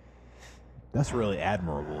That's really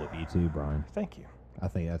admirable of you too, Brian. thank you. I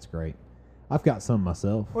think that's great. I've got some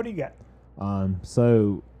myself. What do you got?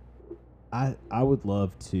 So I would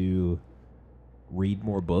love to read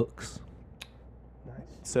more books Nice.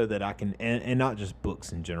 so that I can, and not just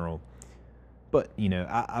books in general, but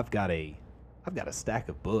I've got a stack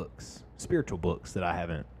of books, spiritual books that I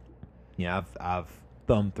haven't, I've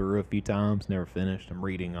thumbed through a few times, never finished. I'm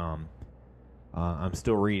reading, I'm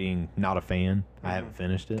still reading Not a Fan. I haven't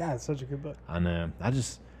finished it. God, it's such a good book. I know.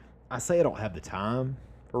 I say I don't have the time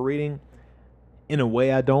for reading. In a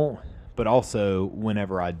way, I don't. But also,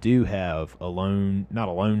 whenever I do have not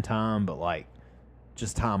alone time, but like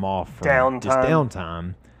just time off from just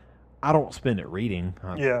downtime, I don't spend it reading.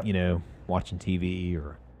 Watching TV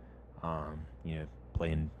or,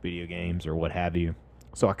 playing video games or what have you.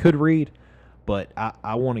 So I could read, but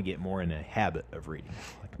I want to get more in a habit of reading,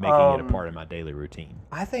 like making it a part of my daily routine.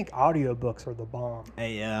 I think audiobooks are the bomb.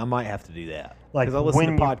 Hey, yeah, I might have to do that. Like Because I listen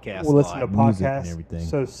to when podcasts. We'll listen to music and podcasts. everything.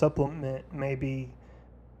 So supplement maybe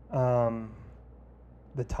the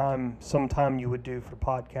some time you would do for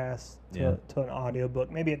podcasts to an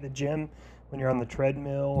audiobook. Maybe at the gym when you're on the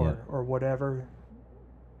treadmill or whatever.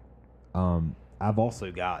 I've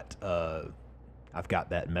also got I've got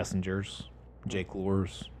that Messengers, Jake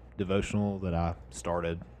Lure's devotional that I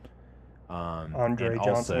started. Andre and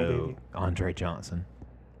Johnson, also baby. Andre Johnson.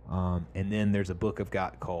 And then there's a book I've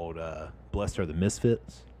got called Blessed Are the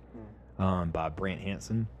Misfits by Brant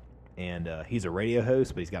Hansen. And he's a radio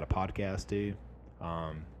host, but he's got a podcast too.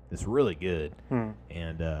 It's really good.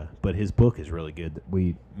 And but his book is really good.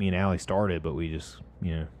 Me and Allie started, but we just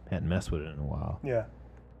hadn't messed with it in a while. Yeah.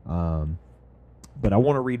 But I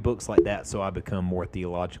want to read books like that so I become more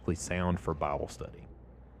theologically sound for Bible study.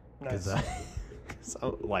 Nice. Because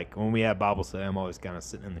like when we have Bible study, I'm always kind of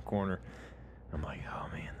sitting in the corner. I'm like, oh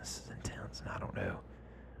man, this is intense, and I don't know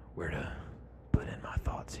where to put in my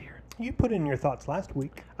thoughts here. You put in your thoughts last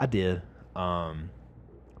week. I did,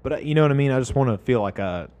 but you know what I mean. I just want to feel like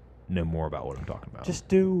I know more about what I'm talking about. Just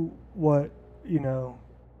do what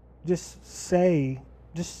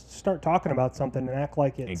Just start talking about something and act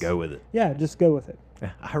like it's. and go with it. Yeah, just go with it.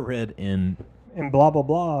 I read in. And blah blah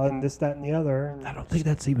blah and this that and the other. And I don't think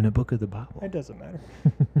that's even a book of the Bible. it doesn't matter.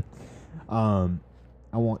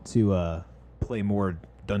 I want to play more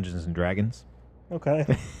Dungeons and Dragons. Okay.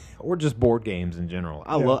 Or just board games in general.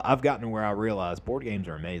 I've gotten to where I realize board games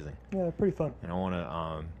are amazing, Yeah, they're pretty fun. and I want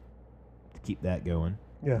to keep that going.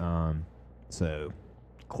 Yeah. So,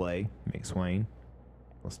 Clay McSwain,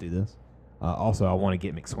 let's do this. Also, I want to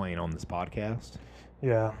get McSwain on this podcast.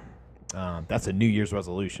 Yeah. That's a New Year's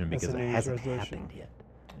resolution That's because a it New Year's hasn't resolution. happened yet.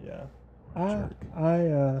 Yeah.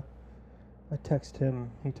 Jerk. I text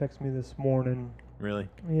him. He texted me this morning. Really?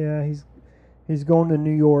 Yeah, he's going to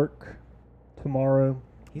New York tomorrow.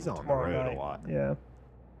 He's on the Tomorrow road night. a lot. Yeah.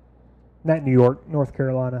 Not New York, North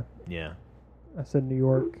Carolina. Yeah. I said New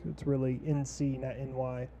York. It's really NC, not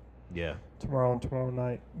NY. Yeah. Tomorrow and tomorrow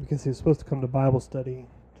night because he was supposed to come to Bible study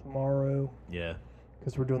tomorrow Yeah.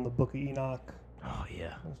 because we're doing the Book of Enoch. Oh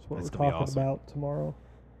yeah. That's what That's we're gonna be talking awesome. about tomorrow.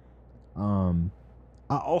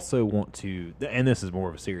 I also want to, and this is more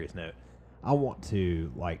of a serious note, I want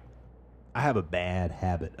to, I have a bad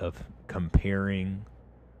habit of comparing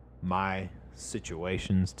my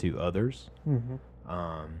situations to others. Mm-hmm.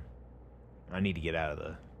 I need to get out of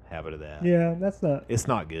the habit of that. Yeah, that's not. It's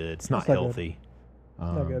not good. It's not That's not good. healthy.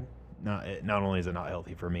 Not good. Not only is it not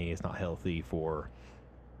healthy for me, it's not healthy for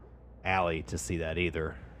Allie to see that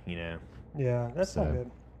either, Yeah, that's not So,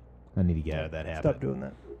 good. I need to get out of that habit. Stop doing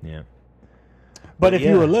that. Yeah. But if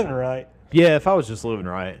yeah. you were living right, Yeah, if I was just living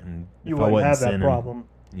right and you if I wouldn't wasn't have that sinning, problem.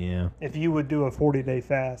 Yeah. If you would do a 40-day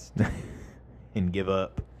fast And give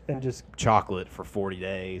up and just chocolate for 40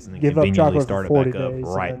 days and then Give up conveniently chocolate start for it 40 back up days,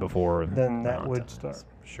 right and before then that would Valentine's. start.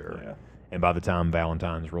 Sure. Yeah. And by the time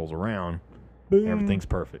Valentine's rolls around, Boom. everything's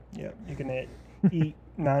perfect. Yeah, you can eat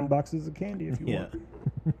 9 boxes of candy if you Yeah.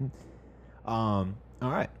 want.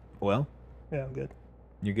 All right. Well, Yeah, I'm good.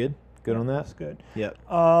 you're good? Good on that? That's good. Yep.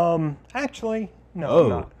 Actually, no, Oh. I'm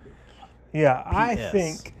not. Yeah, I PS.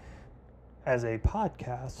 think as a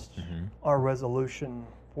podcast, Mhm. our resolution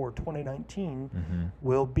for 2019 Mhm.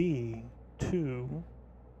 will be to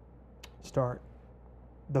start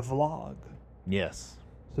the vlog. Yes.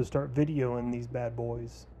 So start videoing these bad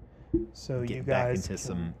boys. So Get you back guys into can,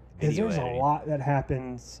 some because video there's editing. a lot that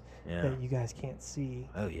happens Yeah. that you guys can't see,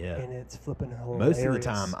 Oh, yeah. and it's flipping hilarious. Most of the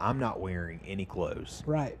time, I'm not wearing any clothes.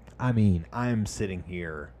 right? I mean, I'm sitting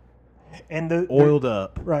here And the oiled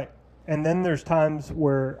up. right. And then there's times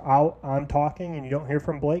where I'm talking and you don't hear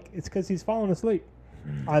from Blake. It's because he's falling asleep.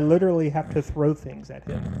 I literally have to throw things at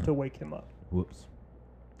him to wake him up. Whoops.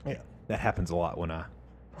 Yeah. That happens a lot when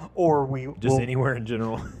Or just anywhere in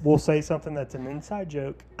general. we'll say something that's an inside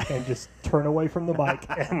joke and just turn away from the mic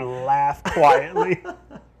and laugh quietly.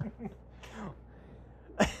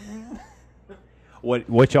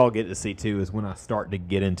 What y'all get to see too is when I start to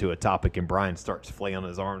get into a topic and Brian starts flailing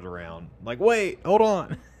his arms around, like, wait, hold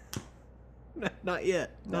on, not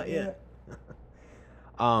yet.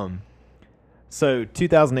 So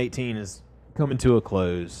 2018 is coming to a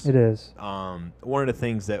close. It is. One of the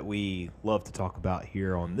things that we love to talk about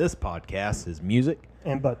here on this podcast is music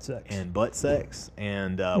And butt sex. and butt sex.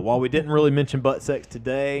 And while we didn't really mention butt sex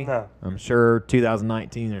today, No. I'm sure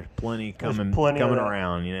 2019 there's plenty coming plenty of that.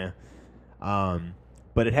 around,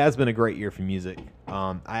 but it has been a great year for music.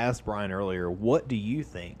 I asked Brian earlier, what do you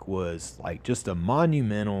think was like just a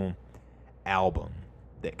monumental album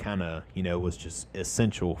that kind of, was just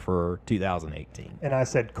essential for 2018. And I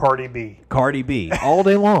said Cardi B. Cardi B, all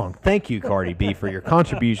day long. Thank you, Cardi B, for your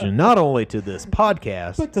contribution, not only to this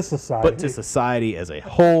podcast, But to society. but to society as a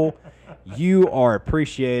whole. You are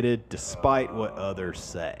appreciated despite what others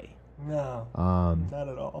say. No, not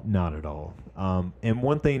at all. Not at all. And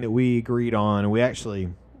one thing that we agreed on,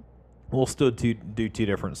 we'll still do two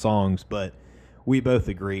different songs, but we both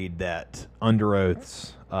agreed that Under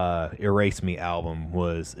Oath's Erase Me album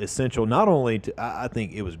was essential. Not only to, I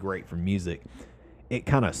think it was great for music. It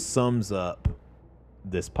kind of sums up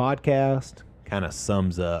this podcast, kind of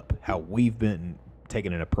sums up how we've been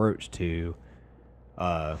taking an approach to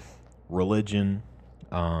religion,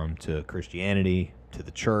 to Christianity, to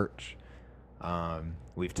the church.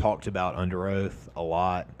 We've talked about Under Oath a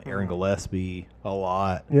lot, Aaron Gillespie a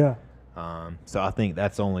lot. Yeah. So I think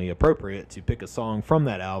that's only appropriate to pick a song from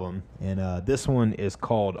that album. And this one is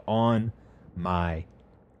called On My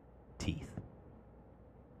Teeth.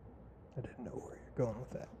 I didn't know where you're going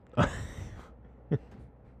with that.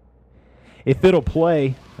 If it'll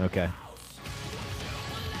play, okay.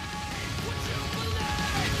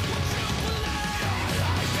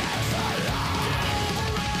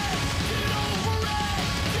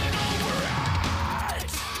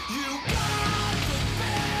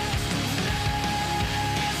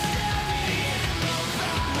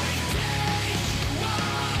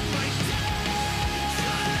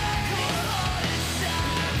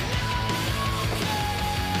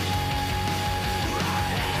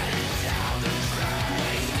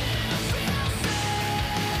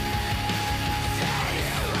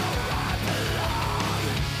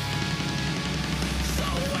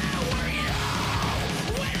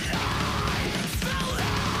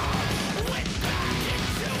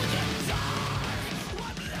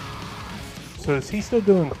 So is he still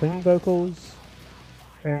doing clean vocals,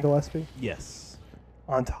 Aaron Gillespie? Yes.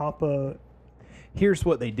 On top of... Here's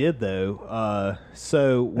what they did, though.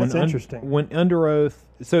 So when That's interesting. When Under Oath,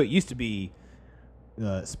 so it used to be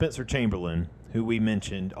Spencer Chamberlain, who we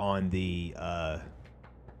mentioned on the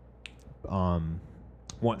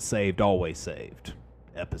Once Saved, Always Saved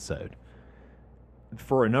episode.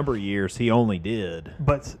 For a number of years, he only did.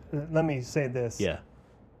 But let me say this Yeah.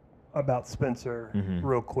 about Spencer Mhm.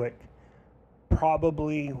 real quick.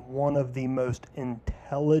 Probably one of the most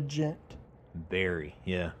intelligent Very.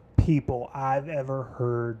 Yeah. people I've ever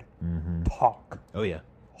heard Mm-hmm. talk. Oh, yeah.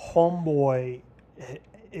 Homeboy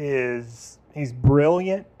he's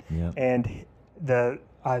brilliant, Yeah. and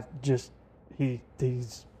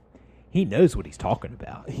he's He knows what he's talking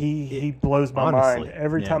about. he blows my Honestly, mind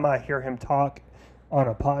every yeah. time I hear him talk on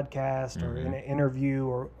a podcast or in an interview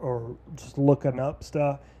or just looking up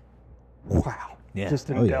stuff. Wow, Yeah. just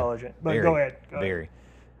Oh, yeah. intelligent. But Very, go ahead. Very.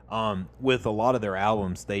 With a lot of their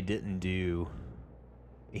albums, they didn't do.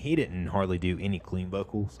 He didn't hardly do any clean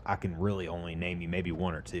vocals. I can really only name you maybe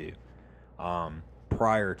one or two.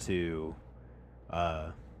 Prior to,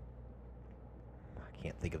 I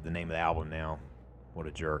can't think of the name of the album now. What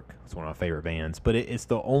a jerk! It's one of my favorite bands, but it's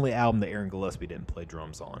the only album that Aaron Gillespie didn't play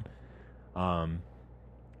drums on.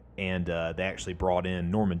 And they actually brought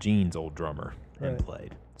in Norma Jean's old drummer and Right.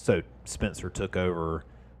 played. So Spencer took over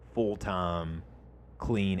full-time,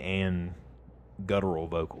 clean and guttural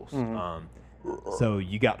vocals. So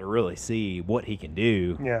you got to really see what he can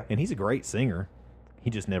do. Yeah. And he's a great singer. He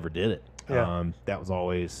just never did it. Yeah. That was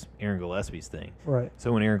always Aaron Gillespie's thing. Right.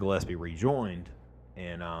 So when Aaron Gillespie rejoined,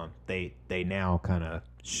 and they now kind of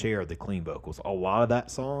share the clean vocals. A lot of that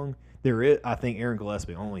song, I think Aaron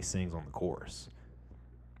Gillespie only sings on the chorus.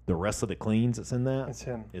 The rest of the cleans that's in that It's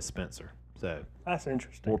him. is Spencer. So That's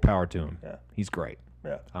interesting. more power to him. Yeah. He's great.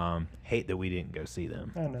 Yeah. Hate that we didn't go see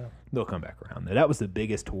them. I know. They'll come back around. That was the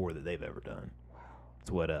biggest tour that they've ever done. It's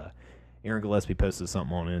what Aaron Gillespie posted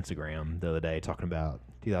something on Instagram the other day talking about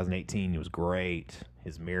 2018. It was great.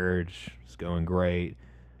 His marriage was going great.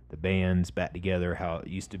 The band's back together how it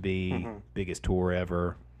used to be. Biggest tour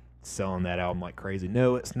ever. Selling that album like crazy.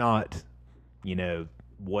 No, it's not,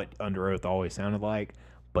 what Under Oath always sounded like,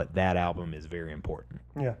 but that album is very important.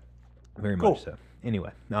 Yeah. Very Cool. much so.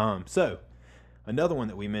 Anyway, so another one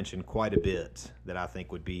that we mentioned quite a bit that I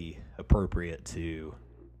think would be appropriate to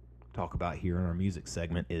talk about here in our music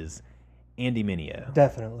segment is Andy Mineo.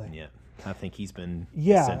 Definitely. Yeah, I think he's been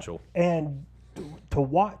Yeah. essential. And to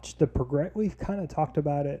watch the we've kind of talked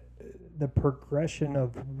about it, the progression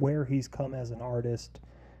of where he's come as an artist,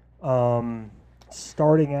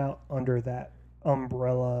 starting out under that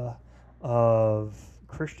umbrella of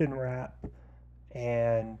Christian rap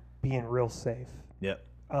and being real safe, Yep.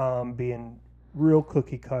 being real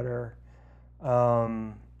cookie cutter,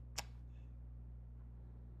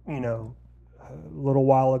 little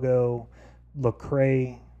while ago,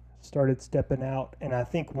 Lecrae started stepping out, and I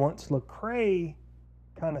think once Lecrae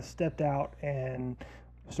kind of stepped out and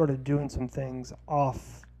started doing some things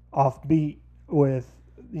off beat with,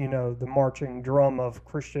 you know, the marching drum of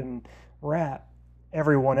Christian rap,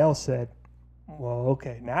 everyone else said, well,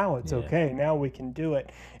 okay, now it's okay. Now we can do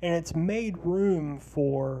it. And it's made room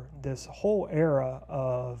for this whole era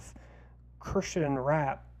of Christian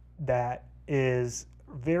rap that is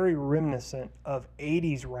very reminiscent of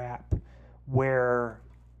 80s rap, where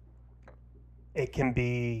it can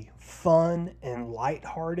be fun and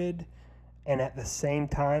lighthearted, and at the same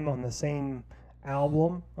time on the same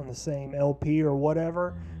album, on the same LP or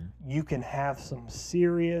whatever, you can have some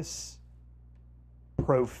serious,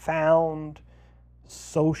 profound,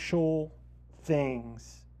 social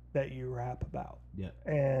things that you rap about. Yeah.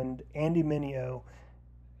 And Andy Mineo,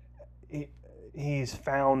 he's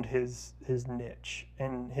found his niche,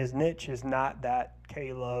 and his niche is not that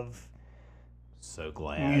K-Love So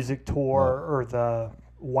glad. music tour or the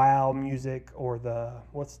wow music or the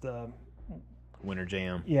what's the Winter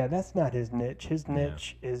Jam. yeah, that's not his niche. His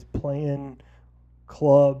niche is playing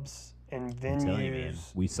clubs and I'm telling you, man,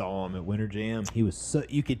 venues. we saw him at Winter Jam. He was so,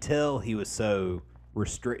 you could tell he was so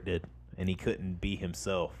restricted and he couldn't be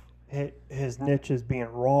himself. His niche is being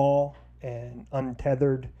raw and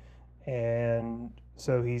untethered, and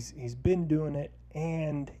so he's been doing it,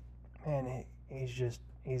 and man, he's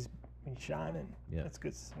shining. Yeah. That's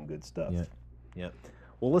good, some good stuff. Yeah. Yep.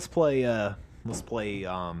 Well, let's play.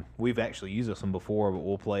 We've actually used this one before, but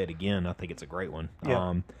we'll play it again. I think it's a great one.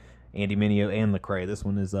 Yeah. Andy Mineo and Lecrae. This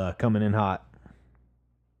one is coming in hot.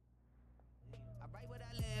 I write what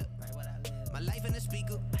I live. My life in the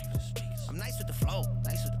speaker. I'm nice with the flow.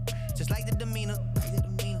 Just like the demeanor.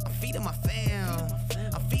 I'm feeding my fam.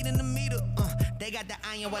 I'm feeding the meter. They got the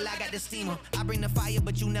iron while I got the steamer. I bring the fire,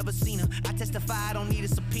 but you never seen her. I testify, I don't need a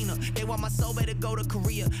subpoena. They want my soul, better go to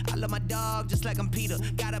Korea. I love my dog just like I'm Peter.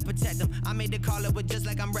 Gotta protect him. I made the call up, but just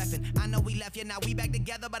like I'm reffing. I know we left, yeah, now we back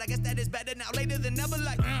together, but I guess that is better now. Later than never,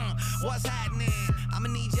 like, what's happening? I'ma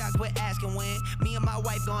need y'all quit asking when. Me and my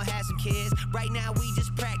wife gonna have some kids. Right now, we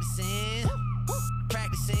just practicing.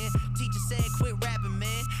 Teacher said quit rapping,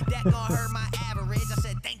 man. That gon' hurt my average. I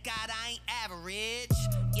said thank God I ain't average.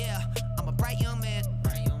 Yeah, I'm a bright young man.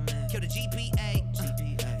 Kill the GPA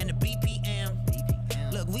and the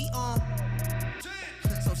BPM. Look, we on.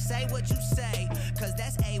 So say what you say, cause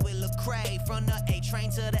that's A with Lecrae. From the A train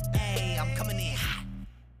to the A, I'm coming in hot.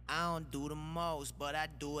 I don't do the most, but I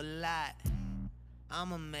do a lot.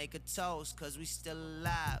 I'ma make a toast, cause we still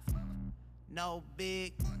alive. No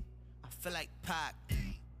big, I feel like Pac.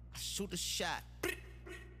 I shoot a shot.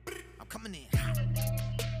 I'm coming in hot.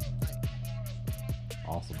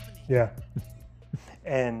 Awesome. Yeah.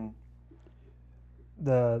 And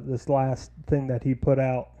this last thing that he put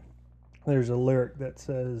out, there's a lyric that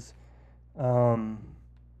says,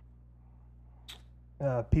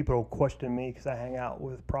 people question me because I hang out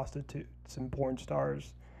with prostitutes and porn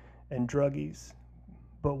stars and druggies,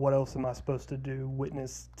 but what else am I supposed to do?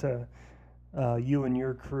 Witness to you and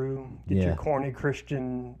your crew? Get your corny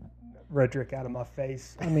Christian rhetoric out of my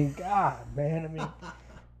face. I mean, God, man. I mean,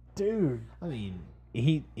 dude. I mean,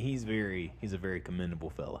 he's a very commendable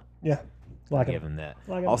fella. Yeah. Like Give him. him that.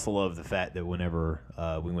 Like him. Also love the fact that whenever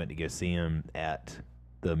we went to go see him at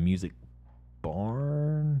the Music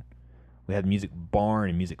Barn, we had Music Barn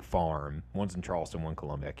and Music Farm. One's in Charleston, one in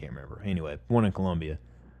Columbia. I can't remember. Anyway, one in Columbia.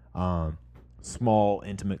 Small,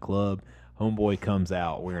 intimate club. Homeboy comes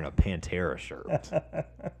out wearing a Pantera shirt.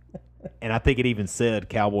 And I think it even said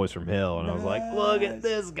Cowboys from Hell. And I was like, look at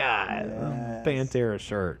this guy. Pantera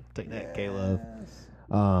shirt. Take that, Caleb.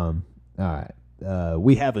 All right.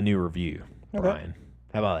 We have a new review, Brian.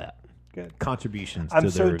 How about that? Good. Contributions I'm to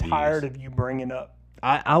the so reviews. tired of you bringing up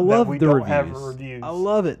I love we the don't reviews. have reviews. I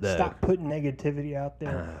love it, though. Stop putting negativity out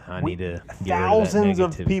there. I need to get rid of that thousands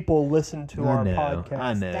of negativity. people listen to I our know, podcast.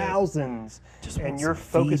 I know. Thousands. Just And want you're some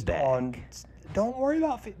focused feedback. on. Don't worry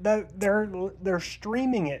about they're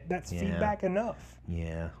streaming it. That's Yeah. feedback enough.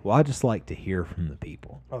 Yeah. Well, I just like to hear from the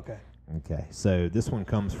people. Okay. Okay. So this one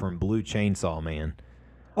comes from Blue Chainsaw Man.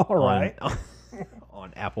 All right.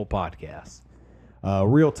 On Apple Podcasts.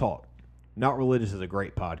 Real talk. Not Religious is a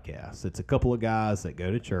great podcast. It's a couple of guys that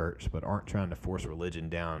go to church but aren't trying to force religion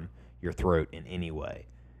down your throat in any way.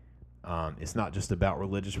 It's not just about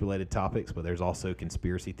religious-related topics, but there's also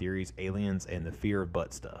conspiracy theories, aliens, and the fear of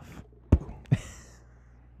butt stuff.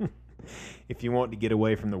 If you want to get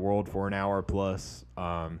away from the world for an hour plus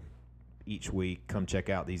each week, come check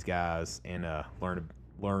out these guys and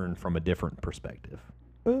learn from a different perspective.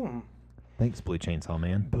 Boom. Thanks, Blue Chainsaw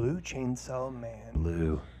Man. Blue Chainsaw Man.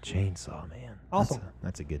 Blue Chainsaw Man. Awesome.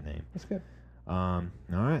 That's a good name. That's good. All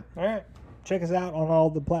right. All right. Check us out on all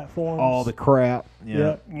the platforms. All the crap. Yeah.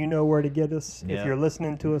 Yep. You know where to get us. Yeah. If you're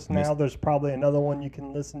listening to us now, there's probably another one you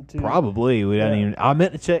can listen to. Probably. We didn't Yeah. even. I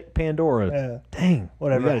meant to check Pandora. Yeah. Dang. we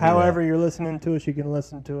Whatever. gotta do However you're listening to us, you can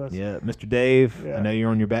listen to us. that. Yeah, Mr. Dave. Yeah. I know you're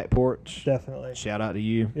on your back porch. Definitely. Shout out to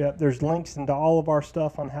you. Yep. There's links into all of our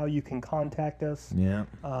stuff on how you can contact us. Yeah.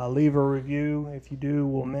 Leave a review. If you do,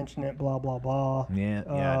 we'll mention it. Blah blah blah. Yeah.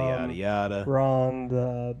 Yada yada yada. We're on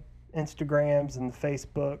the Instagrams and the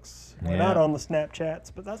Facebooks. We're Yeah. not on the Snapchats,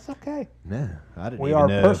 but that's okay. No, I didn't We even are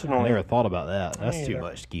know. personally- I never thought about that. That's Me too either.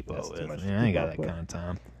 much to keep That's up too with. much to Man, I ain't keep got up that with. kind of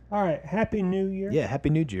time. All right. Happy New Year. Yeah. Happy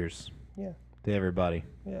New Year's Yeah. to everybody.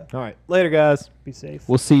 Yeah. All right. Later, guys. Be safe.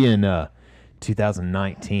 We'll see you in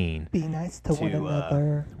 2019. Be nice to one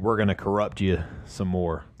another. We're going to corrupt you some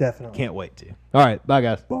more. Definitely. Can't wait to. All right. Bye,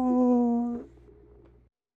 guys. Bye.